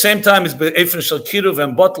 at the same time, it's Be'efen Shal Kiruv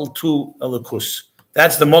and bottle to Elikus.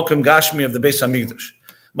 That's the Mokim Gashmi of the Beis HaMikdash.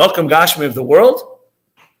 Mokim Gashmi of the world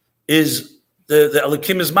is the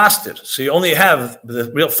Elikim is master. So you only have the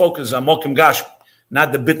real focus on Mokim Gashmi,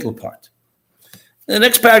 not the Bittul part. In the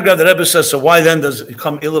next paragraph, the Rebbe says, so why then does it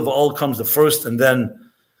come Ilav Olol comes the first and then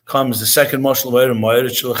comes the second Moshel Oyer and Moyer?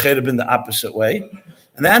 It should have been the opposite way.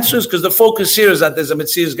 And the answer is because the focus here is that there's a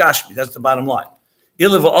Metzias Gashmi. That's the bottom line.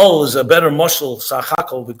 Ilav Olol is a better Moshel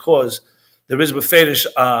Sachakol because there is Beferish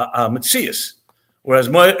Metzias. Whereas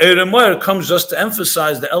Moyer and Moyer comes just to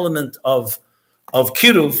emphasize the element of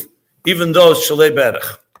Kiruv, even though it's Shalei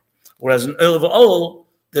Be'erech. Whereas in Ilav Olol,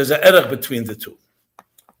 there's an Erech between the two.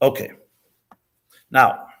 Okay.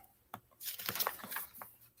 Now,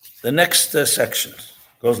 the next section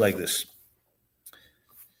goes like this.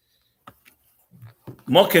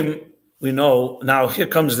 Mokim, we know, now here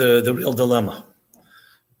comes the real dilemma.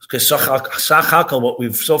 Because Sachakal, what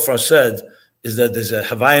we've so far said, is that there's a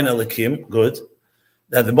Havayan Elikim, good.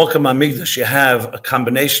 That the Mokim HaMikdash, you have a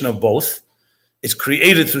combination of both. It's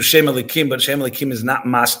created through Shem Elikim, but Shem Elikim is not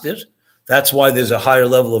master. That's why there's a higher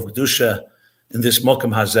level of Kedusha in this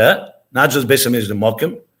Mokim Hazeh. Not just Beis HaMikdash, the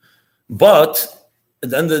Mokim. But at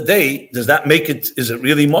the end of the day, does that make it, is it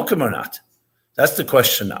really Mokim or not? That's the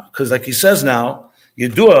question now. Because like he says now, you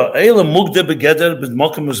do a Eila Mugde Begeder with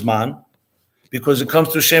Mokim Uzman, because it comes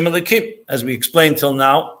through Shem Elikim, as we explained till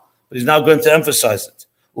now, but he's now going to emphasize it.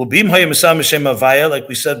 Like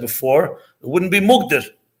we said before, it wouldn't be Mugdir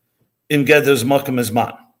in Geder's Mokim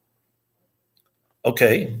Uzman.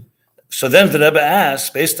 Okay, so then the Rebbe asks,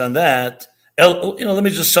 based on that, let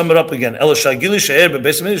me just sum it up again. Good. The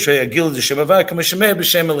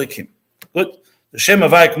Shem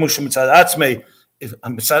Havaya, if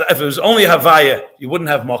it was only Havaya, you wouldn't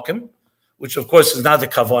have Mokim. which of course is not the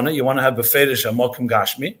kavana. You want to have beferish amokim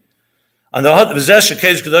gashmi. And the v'zesh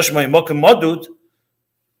kedush kadoshim amokim modud,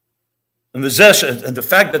 and the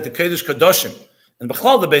fact that the kedush kadoshim and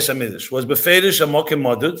b'chlal the Beis Hamidrash was beferish amokim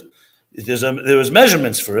modud. There was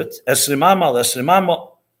measurements for it. Esrimamal.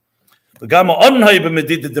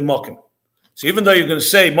 So even though you're going to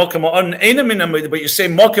say mokim ma'on einam minam, but you say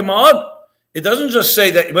mokim ma'on, it doesn't just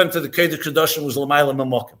say that you went to the kedush kadoshim was l'mayla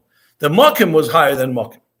mokim. The mokim was higher than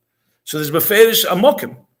mokim. So there's beferish a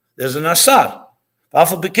mokim. There's an asar.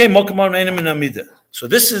 Alpha became mokim ma'on einam minam. So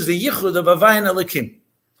this is the yichud of Havaya and Elikim.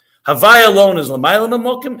 Havaya alone is l'mayla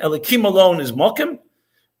mokim. Elikim alone is mokim.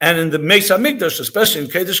 And in the Beis Hamikdash, especially in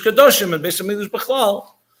Kedush Kadoshim and Beis Hamikdash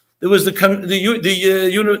B'chlal, there was the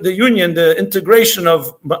union, the integration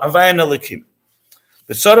of Havaya and Elikim.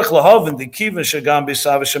 B'tzorech lahavin the kivin shagam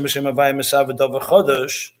b'sav shemishem Havaya misav davar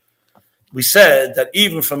chodesh. We said that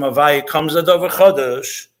even from Havaya comes a davar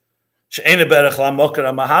chodesh. She'ena berach la'mokar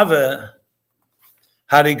ha'mahave.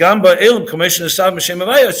 Harigam ba'elim commission misav mishem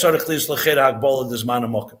Havaya tzorech lis l'cher ha'agbola d'zman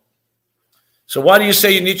ha'mokim. So why do you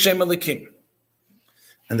say you need Shem Elikim?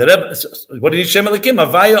 And the Rebbe, what did Shem Elikim?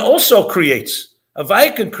 Havaya also creates.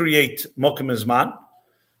 Havaya can create Mokim Zman.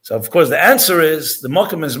 So, of course, the answer is the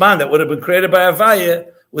Mokim Zman that would have been created by Havaya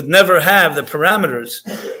would never have the parameters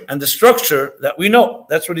and the structure that we know.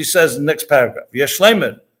 That's what he says in the next paragraph.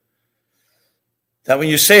 Yeshleimer. That when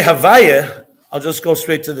you say Havaya, I'll just go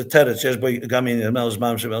straight to the teretz.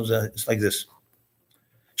 It's like this.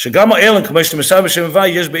 Shagama Elin Commissioner Mesav Shem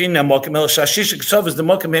Havaya Yesh Be'in Mokim El Shashish Ksav is the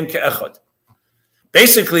Mokim Hem Ke'echad.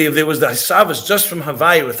 Basically, if there was the Hisavas just from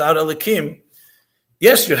Havaya without Elikim,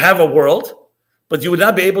 yes, you'd have a world, but you would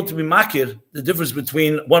not be able to be makir the difference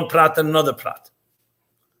between one prat and another prat.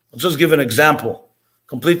 I'll just give an example,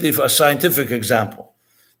 completely for a scientific example.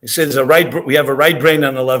 He says we have a right brain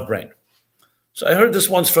and a left brain. So I heard this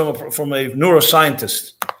once from a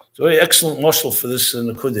neuroscientist. It's a very excellent mashal for this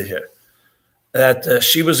Nakuda here. That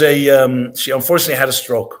she unfortunately had a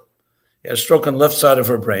stroke. She had a stroke on the left side of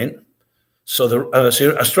her brain. So a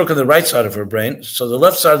stroke on the right side of her brain. So the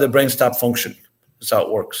left side of the brain stopped functioning. That's how it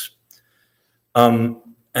works. And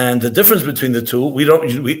the difference between the two,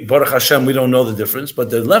 Baruch Hashem, we don't know the difference, but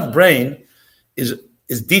the left brain is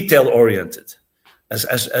detail oriented.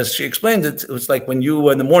 As she explained it, it's like when you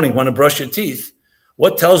in the morning want to brush your teeth.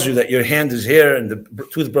 What tells you that your hand is here and the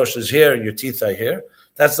toothbrush is here and your teeth are here?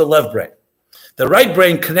 That's the left brain. The right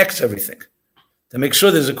brain connects everything to make sure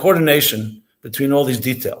there's a coordination between all these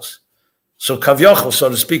details. So kavyachol, so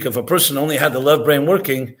to speak, if a person only had the left brain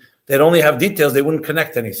working, they'd only have details, they wouldn't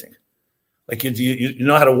connect anything. Like you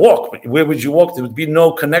know how to walk, but where would you walk? There would be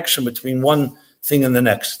no connection between one thing and the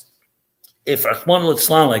next. If Rahman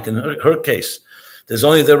al-Islam, like in her case, there's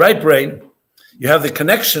only the right brain, you have the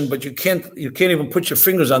connection, but you can't even put your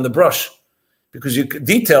fingers on the brush because your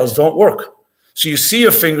details don't work. So you see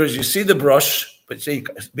your fingers, you see the brush, but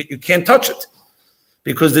you can't touch it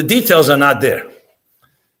because the details are not there.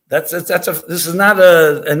 This is not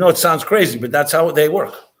I know it sounds crazy, but that's how they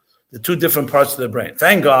work. The two different parts of the brain.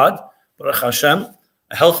 Thank God, Baruch Hashem,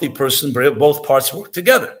 a healthy person, both parts work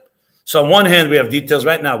together. So on one hand, we have details.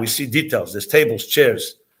 Right now, we see details. There's tables,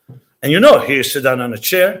 chairs. And here you sit down on a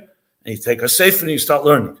chair, and you take a sefer and you start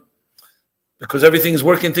learning. Because everything is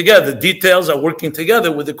working together. The details are working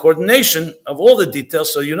together with the coordination of all the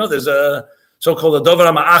details. So there's a so-called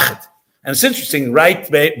dovar ma'achid. And it's interesting, right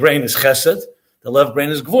brain is chesed, the left brain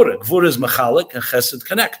is gvura. Gvura is machalik, and chesed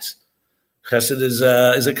connects. Chesed is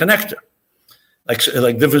a connector,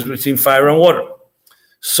 like difference between fire and water.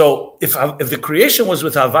 So if the creation was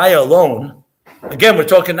with Havaya alone, again we're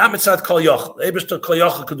talking not mitzad kol yochel. The Eibishter kol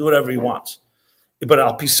yochel could do whatever he wants, but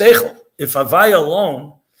al pi seichel, if Havaya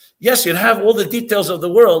alone, yes, you'd have all the details of the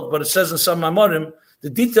world, but it says in some Mamorim, the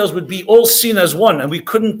details would be all seen as one, and we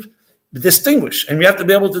couldn't distinguish. And we have to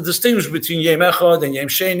be able to distinguish between Yom Echad and Yom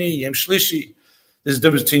Sheni, Yom Shlishi. There's a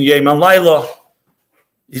difference between Yom and Laila.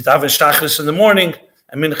 You have a Shachris in the morning,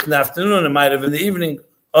 and Minch in the afternoon, and Ma'ariv in the evening,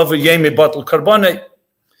 of a Yom Batel Karboneh.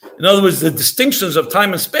 In other words, the distinctions of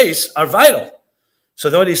time and space are vital. So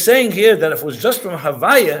what he's saying here, that if it was just from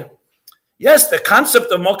Havaya, yes, the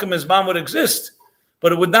concept of Mokim Izman would exist,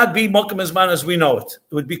 but it would not be Mokim Izman as we know it.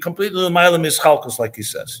 It would be completely L'mayla Mischalkus, like he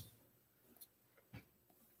says.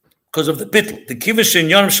 Because of the bitl. The kivish in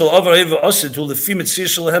Yom Shal Avar Eva Osid, who lefi mitzir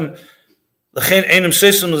shalahem, l'chein einem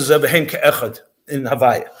seison l'zebehem ke'echad, in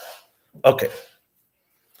Havaya. Okay.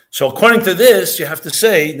 So according to this, you have to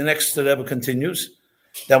say, the next Rebbe continues,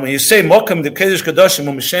 that when you say Mokim, the Kedush Kadoshim,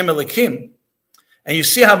 U'Mishem Elikim, and you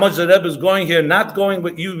see how much the Rebbe is going here, not going,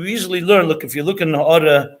 but you easily learn. Look, if you look in the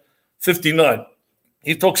Order 59,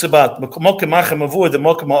 he talks about the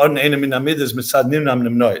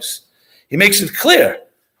he makes it clear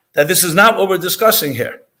that this is not what we're discussing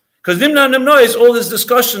here. Because nimna nimnois, all this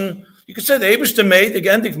discussion, you could say the Eibishter made,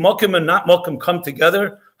 again, the mokim and not mokim come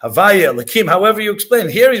together, havaya, lakim, however you explain.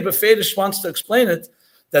 Here, he's befedish wants to explain it,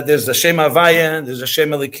 that there's the Shem Havaya and there's a Shem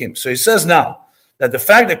Elikim. So he says now, that the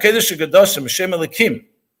fact that Kedesh HaGadoshim is Shem Elikim,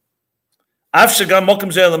 Af Shagam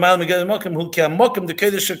Mokim Zeh L'mayel Meged Mokim, Hu Ki HaMokim the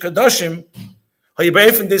Kedesh HaGadoshim,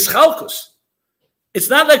 HaYibayef in Des Chalkus. It's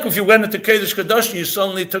not like if you went into Kedesh HaGadoshim, you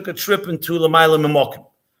suddenly took a trip into L'mayel Memokim.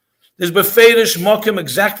 There's befedish mokim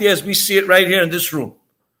exactly as we see it right here in this room.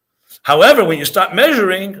 However, when you start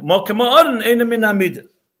measuring, mokim ha'aron eina min hamidah.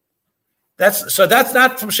 That's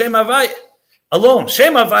not from Shem Havaya alone.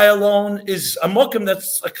 Shem Havaya alone is a mokim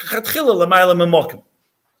that's a chatchila l'mayla memokim.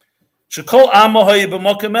 Shekol amo hayi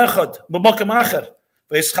b'mokim echad, b'mokim acher,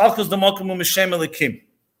 v'yischalkus d'mokim u'mishem elikim.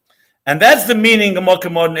 And that's the meaning of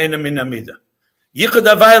mokim ha'aron eina min hamidah. Yichud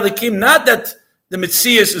Havaya elikim, not that the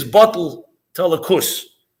Metzias is bottled to lakus.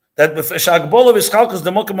 That b'shagbola v'yischalkus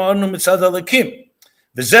d'mokim ha'aron mitzad elikim.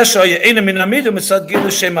 V'zeh shoya eina min hamidah mitzad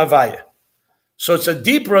gilu Shem Havaya. So it's a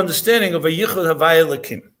deeper understanding of a Yichud Havaya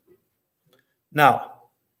Lakim. Now,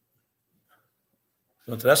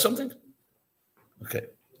 you want to ask something? Okay.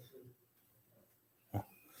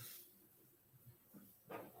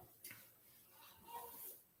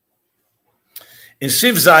 In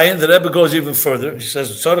Siv Zayin, the Rebbe goes even further. He says,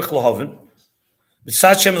 Tzorech Lahavin,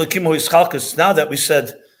 Mitzad Shem Lakim Hu Yischalkus. Now that we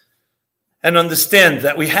said and understand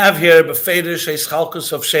that we have here befedish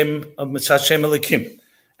Yischalkus of Mitzad Shem Lakim.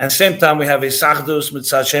 And at the same time, we have a sachdus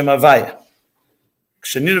mitzad Shem Havaya.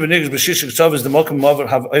 K'shenir v'nigish b'shish k'tzov is the mokim mover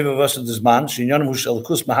have over v'asad zman shinyonim hu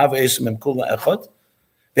shalakus mahav esim em kul na'echot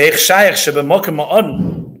ve'ich shayach shebemokim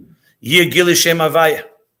ma'on yeh gili Shem Havaya.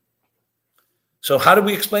 So how do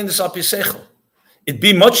we explain this al pi seichel? It'd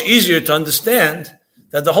be much easier to understand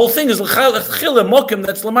that the whole thing is l'chayil mokim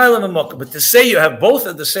that's l'mayla mokim. But to say you have both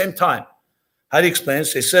at the same time, how do you explain?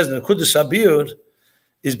 So he says in the Kudus Habiyur,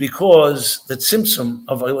 is because the tzimtzum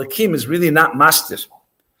of Elikim is really not master.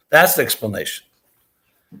 That's the explanation.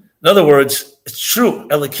 In other words, it's true,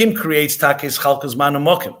 Elikim creates takis chalkas manu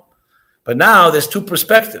mokim. But now there's two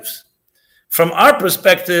perspectives. From our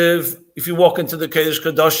perspective, if you walk into the Kedesh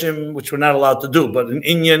Kadoshim, which we're not allowed to do, but in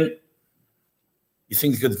Inyan, you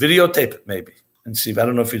think you could videotape it maybe and see. I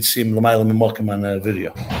don't know if you'd see L'mayla Memokim on a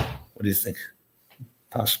video. What do you think?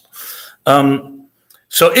 Possible.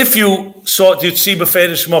 So if you saw it, you'd see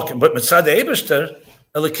befedish mokim. But mitzad Eibishter,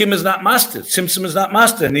 Elikim is not master. Tzimtzum is not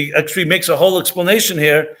master. And he actually makes a whole explanation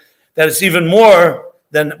here that it's even more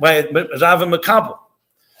than by Rav and Makabel.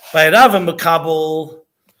 By Rav and Makabel,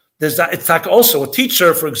 there's that. It's like also a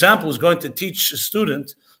teacher, for example, is going to teach a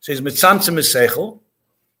student, says mitzamtzim eseichel,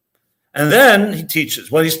 and then he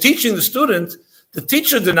teaches. When he's teaching the student, the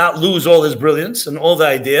teacher did not lose all his brilliance and all the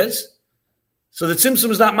ideas. So the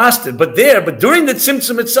tzimtzum is not mastered. But during the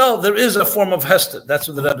tzimtzum itself, there is a form of hester. That's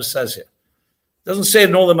what the Rebbe says here. It doesn't say it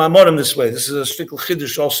in all the Mamorim this way. This is a shtikl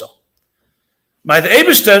chiddush also. By the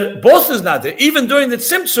Eibishter, both is not there. Even during the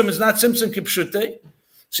tzimtzum, it's not tzimtzum kipshute.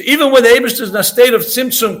 So even when the Eibishter is in a state of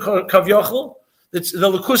tzimtzum kavyochel, the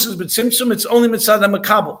lakus is b'tzimtzum, it's only mitzad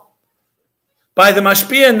HaMakabel. By the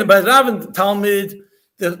Mashpia and by Rav and Talmud,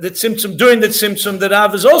 the tzimtzum, during the tzimtzum, the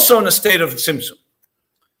Rav is also in a state of tzimtzum.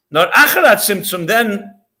 Not acharat tzimtzum,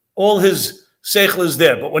 then all his seichel is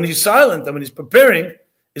there. But when he's silent and when he's preparing,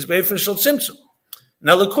 is be'efen shel tzimtzum.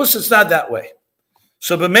 Now, lakus, it's not that way.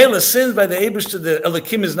 So, b'meila, since by the Eibishter, the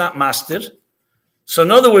Elikim is not mastered. So,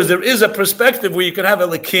 in other words, there is a perspective where you can have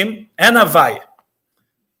Elikim and Havaya.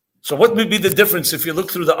 So, what would be the difference if you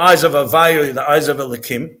look through the eyes of Havaya or the eyes of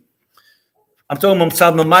Elikim? I'm talking about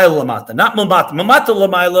Mamayla Lamata, not Mamata. Mamata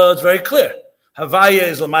Lamayla is very clear. Havaya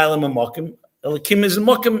is Lamayla Mamokim. Elikim is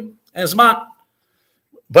Mokim and Zman.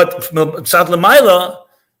 But Tzad Lamayla,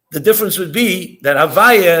 the difference would be that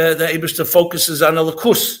Havaya, the Eibishter focuses on a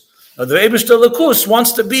Lakus. Now, the Eibishter Lakus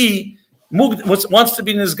wants to be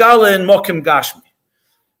Nizgala and Mokim Gashmi.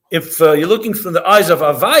 If you're looking from the eyes of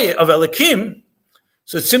Havaya, of Elikim,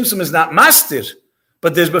 so Tzimtzum is not mastered,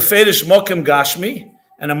 but there's Befedish Mokim Gashmi,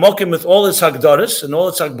 and a Mokim with all its Hagdoris and all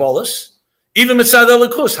its Hagbolas, even Mitzad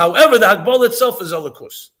Elikus. However, the Hagbol itself is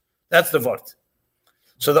Elikus. That's the Vart.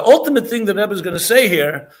 So the ultimate thing the Rebbe is going to say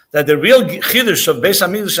here, that the real Chiddush of Beis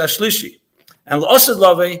HaMikdash HaShlishi and L'Osed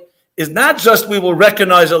Lavei is not just we will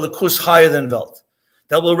recognize a Elikus higher than Welt.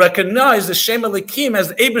 That we'll recognize the Shem Elikim as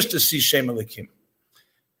the Eibush to see Shem Elikim.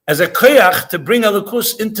 As a koyach to bring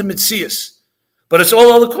Elikus into Metzias. But it's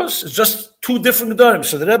all Elikus. It's just two different Gedolim.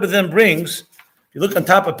 So the Rebbe then brings, if you look on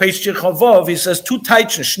top of page Chichavov, he says two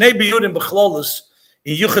taichen, Shnei Biyudim B'chlolis,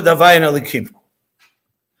 in Yuchad Havaya and Elikim.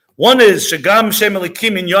 One is Shagam Shem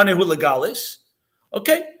Elikim in Yonehu Legalis.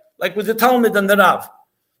 Okay, like with the Talmud and the Rav,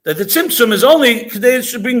 that the Tzimtzum is only they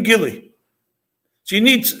should bring Gili. So you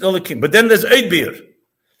need Elikim. But then there's Eid Bir.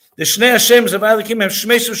 The Shnei Hashems of Elikim have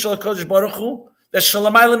Shmesu Shal Kodesh Baruch Hu. That's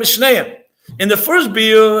Shalamayla Mishneim. In the first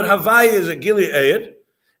Bir, Havaya is a Gili Eid,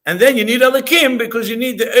 and then you need Elikim because you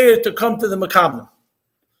need the Eid to come to the Makabim.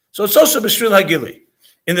 So it's also B'Shvil HaGili.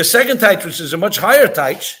 In the second Taich, which is a much higher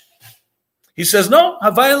Taich, he says, no,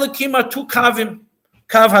 Havaya Elikim are two Kavim.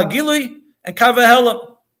 Kav HaGili and Kav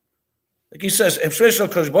HaHelam. Like he says, in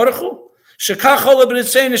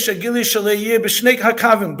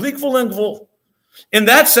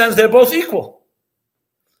that sense, they're both equal.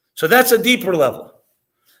 So that's a deeper level.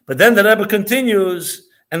 But then the Rebbe continues,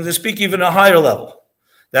 and they speak even a higher level.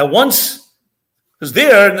 That once, because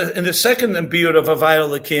there, in the second Biur of Havaya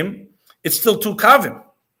Elikim, it's still two Kavim.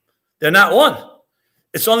 They're not one.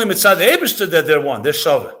 It's only Mitzad Eibishter that they're one. They're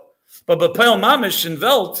Shavah. But B'Peil Mamish in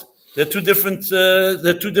Welt, they're two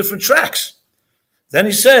different tracks. Then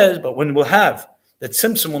he says, but when we'll have that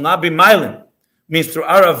Tzimtzum will not be Mailim, means through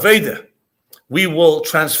our Aveda, we will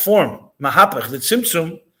transform Mahapach, the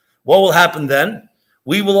Tzimtzum. What will happen then?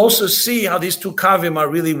 We will also see how these two Kavim are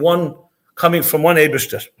really one, coming from one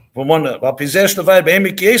Eibishter. From one, that the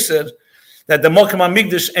Mokem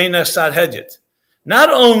HaMikdash ain't a Sad Hedjet. Not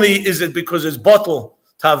only is it because it's bottle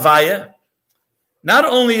Tavaya, not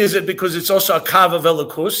only is it because it's also a Kav of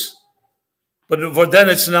Elikus, but then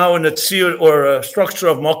it's now in a tzir or a structure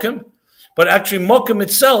of mokim, but actually mokim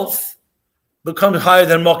itself becomes higher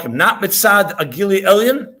than mokim. Not mitzad agili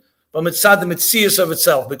elyon, but mitzad the mitzias of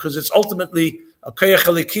itself, because it's ultimately a koyach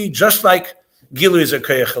haliki, just like gilu is a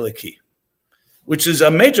koyach haliki, which is a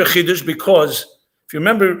major chiddush because if you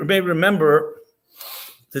may remember,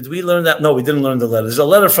 did we learn that? No, we didn't learn the letter. There's a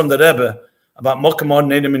letter from the Rebbe about mokim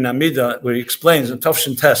ordinated in Amida where he explains in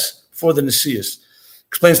Tafshin Tes for the Nesias.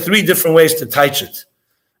 Explains three different ways to teach it.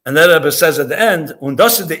 And the Rebbe says at the end, und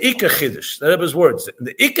das is the Ika Chiddush, the Rebbe's words.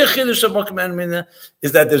 The Ika Chiddush of Mokim and Mina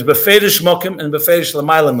is that there's Beferish Mokim and Beferish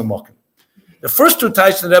Lamaylam Mokim. The first two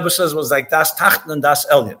types the Rebbe says was like Das Tachten and Das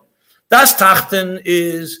Elyon. Das Tachten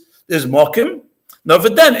is Mokim. Now,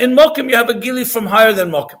 but then in Mokim you have a Gili from higher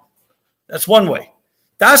than Mokim. That's one way.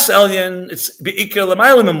 Das Elyon, it's Be'ika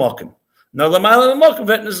Lamaylam Mokim. Now Lamaylam Mokim,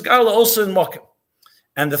 Vetnes Gala also in Mokim.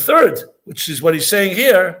 And the third, which is what he's saying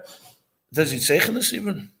here, does he say this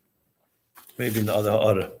even? Maybe in the other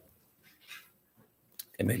order.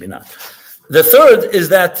 Okay, maybe not. The third is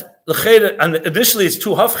that, and initially it's two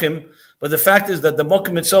hafchim, but the fact is that the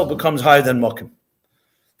mokim itself becomes higher than mokim.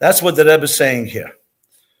 That's what the Rebbe is saying here.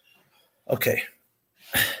 Okay.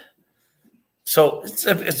 So,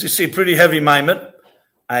 as you see, pretty heavy maimer.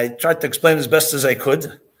 I tried to explain as best as I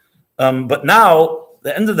could. But now,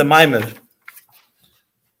 the end of the maimer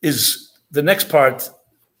is the next part.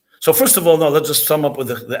 So first of all, no, let's just sum up with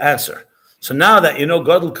the answer. So now that you know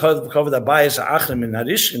Gdol, Kavod, Abait, Achrim, and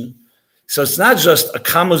Harishin, so it's not just a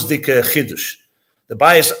Kamuzdik Chidush. The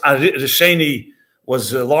Bayis Risheni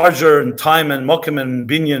was larger in time and Mokim and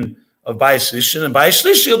Binyan of Bayis Rishon, and Bayis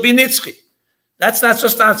Shlishi will be Nitzchi. That's not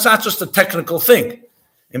just a technical thing.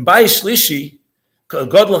 In Bayis Shlishi,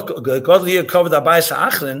 Gdol, Kavod, Abait,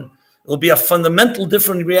 Achrim, it will be a fundamental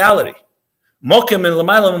different reality. Mokim and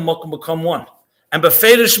Lamaylam and Mokim become one. And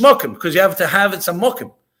Beferish Mokim, because you have to have it's a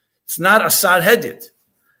Mokim. It's not a Sad Hedit,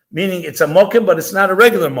 meaning it's a Mokim, but it's not a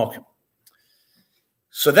regular Mokim.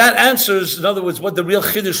 So that answers, in other words, what the real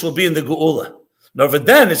Chiddush will be in the Geula. Now, but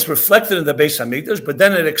then it's reflected in the Beis HaMikdash, but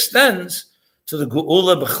then it extends to the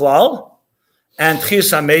Geula B'chlal, and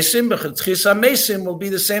Tchias HaMesim, but Tchias HaMesim will be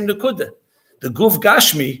the same Nekuda. The Guf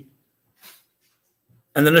Gashmi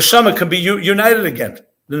and the Neshama can be united again.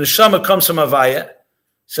 The Neshama comes from Havaya,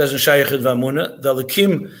 says in Shayachid Vamuna. The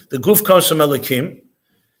Elikim, the Guf comes from Elikim.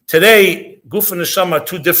 Today, Guf and Neshama are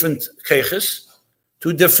two different keiches,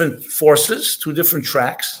 two different forces, two different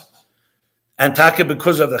tracks. And Taka,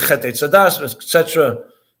 because of the Chet Eitzadas, etc.,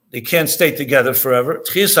 they can't stay together forever.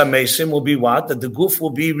 Tchias HaMesim will be what? That the Guf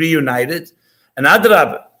will be reunited. And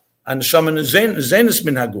Adrab, and Neshama and Zeynus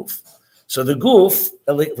min HaGuf. So the Guf,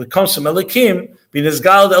 it comes from Elikim, being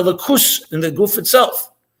Nizgal Elikus in the Guf itself.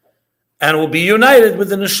 And will be united with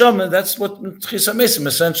the neshama. That's what Tchias HaMesim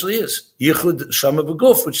essentially is. Yichud Shama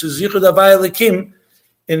B'Guf, which is Yichud Havaya Elikim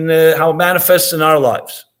in how it manifests in our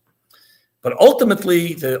lives. But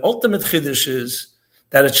ultimately, the ultimate Chiddush is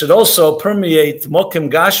that it should also permeate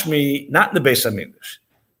Mokim Gashmi, not in the Beis HaMikdash.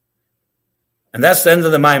 And that's the end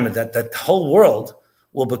of the Maimon, that whole world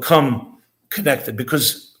will become connected.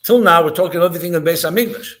 Because till now, we're talking everything in the Beis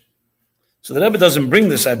HaMikdash. So the Rebbe doesn't bring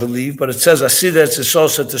this, I believe, but it says, Asida Eretz Yisrael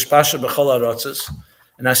shetishpasha b'chol ha'rotzes,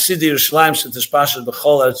 and Asida Yerushalayim shetishpasha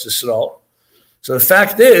b'chol Eretz Yisrael. So the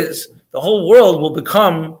fact is, the whole world will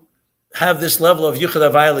have this level of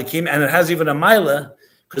Yichud Havaya Elikim, and it has even a Maila,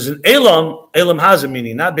 because in Elam has a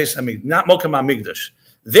meaning, not Beis Hamikdash, not Mokem HaMikdash.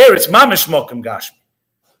 There it's Mamish Mokem Gashmi.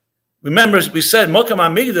 Remember, we said Mokem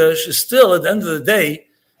HaMikdash is still, at the end of the day,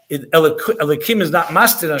 Elikim is not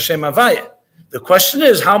Master Hashem Havaya. The question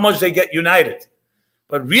is how much they get united.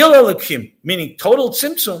 But real Elikim, meaning total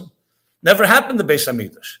Tzimtzum, never happened to Beis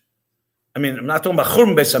Hamikdash. I mean, I'm not talking about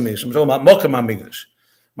Churban Beis Hamikdash, I'm talking about Mokem HaMikdash.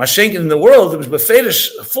 Mashenk in the world, it was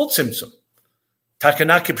Befedish, a full Tzimtzum.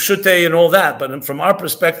 Takanaki Pshute and all that. But from our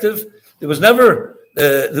perspective, there was never,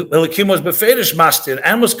 the Elikim was Befedish Master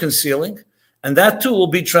and was concealing, and that too will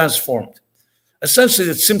be transformed. Essentially,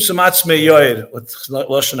 the Tzimtzum Atzmei Yoyer, with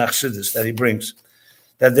Lashon Achsidus that he brings,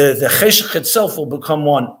 that the Cheshach itself will become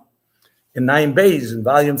one. In 9 Beis, in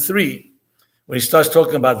volume 3, when he starts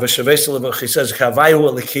talking about Veshavesel, he says, Chavayu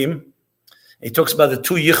Elikim. He talks about the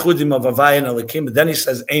 2 Yichudim of Havaya and Elikim, but then he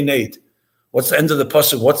says, Ein Eid. What's the end of the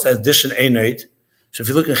pasuk? What's the addition, Ein Eid? So if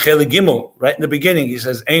you look in Chele Gimel, right in the beginning, he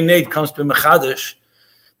says, Ein Eid comes to Mechadish,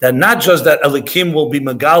 that not just that Elikim will be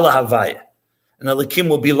Megala Havaya, and Elikim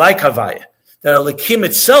will be like Havaya, that Elikim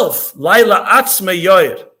itself, Laila Atzmei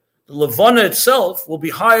Yoyer, the Levana itself will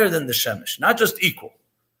be higher than the Shemesh, not just equal.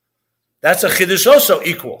 That's a Chiddush also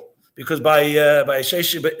equal, because by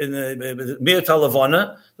Sheishi in the Miyat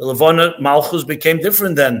Levana, the Levana Malchus became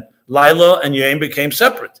different than Laila and Yom became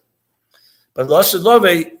separate. But Lasid Love,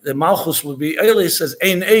 the Malchus will be, Eli says,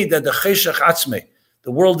 Ein Eid, that the Cheshach Atzmei,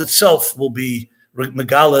 the world itself will be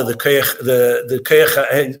Megala, the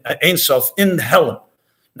Keich Ein Sof in Helam.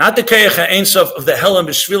 Not the Keich Ein Sof of the Helam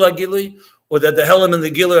B'Shvil HaGili, or that the Helam and the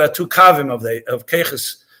Gila are 2 kavim of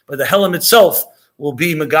Keiches, but the Helam itself will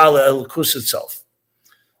be Megala Elikus itself.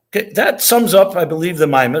 Okay, that sums up, I believe, the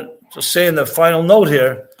Maimon. Just say in the final note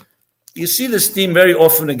here, you see this theme very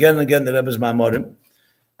often again and again, the Rebbe's Maimorim.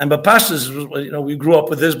 And Bapashas, we grew up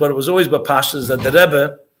with this, but it was always Bapashas that the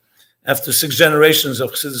Rebbe, after 6 generations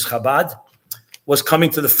of Chassidus Chabad, was coming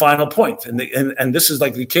to the final point. And this is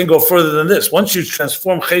like, you can't go further than this. Once you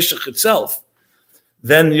transform Cheshach itself,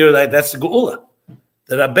 then you're like, that's the Geula.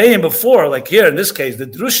 The Rabbeim before, like here in this case, the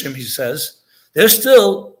Drushim, he says, they're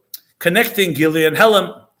still connecting Gili and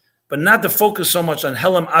Helam, but not to focus so much on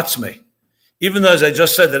Helam Atzmei. Even though, as I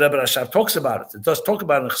just said, the Rebbe Rashab talks about it. It does talk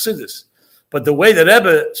about it in Chassidus. But the way the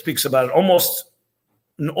Rebbe speaks about it, almost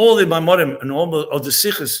in all the Maimorim and all of the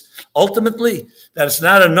Sikhs, ultimately, that it's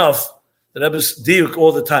not enough. The Rebbe's diuk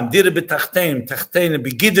all the time. Dire b'tachtenim, tachtenim,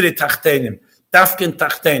 begidre tachtenim, tafkin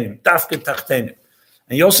tachtenim, tafkin tachtenim.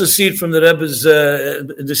 And you also see it from the Rebbe's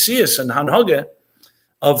the Siyas and Hanhoge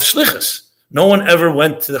of Shlichus. No one ever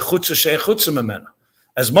went to the Chutzah Shei Chutzah Memena.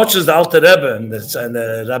 As much as the Alter Rebbe and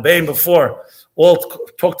the Rabbeim before all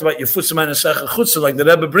talked about Yefutzah Manesecha Chutzah, like the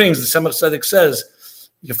Rebbe brings, the Semach Tzedek says,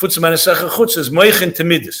 Yefutzah Manesecha Chutzah is Moichin to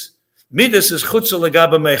Midas. Midas is Chutzah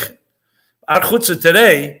Legaba Meichin. Our Chutzah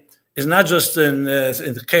today is not just in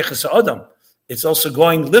the Keiches Adam, it's also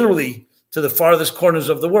going literally to the farthest corners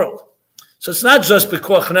of the world. So it's not just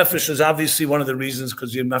B'Koach Nefesh is obviously one of the reasons,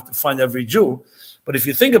 because you have to find every Jew, but if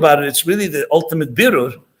you think about it, it's really the ultimate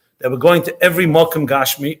birur that we're going to every Mokem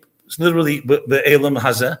Gashmi. It's literally Be'elam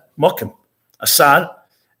Hazeh, Mokem, Asar,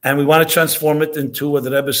 and we want to transform it into what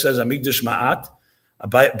the Rebbe says, Amigdash Ma'at, a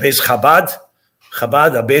base Chabad,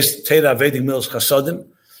 a base Teira Vedic Mills Chasodim.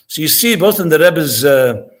 So you see both in the Rebbe's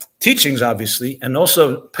teachings, obviously, and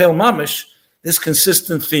also Peil Mamish, this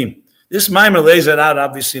consistent theme. This Maimer lays it out,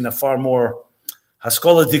 obviously, in a far more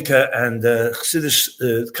Haskoladika and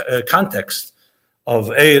Chassidish context of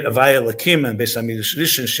Avaya Lakim and Beis Hamikdash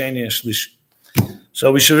Rishon, Sheni, and Shlishi.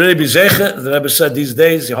 So we should really be Zeicha. The Rebbe said these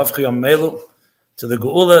days, Yehavchi Yom Melu, to the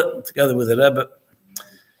Geula, together with the Rebbe.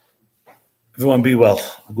 Everyone be well.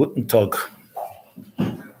 Guten Tag.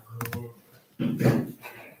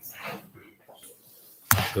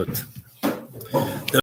 Good.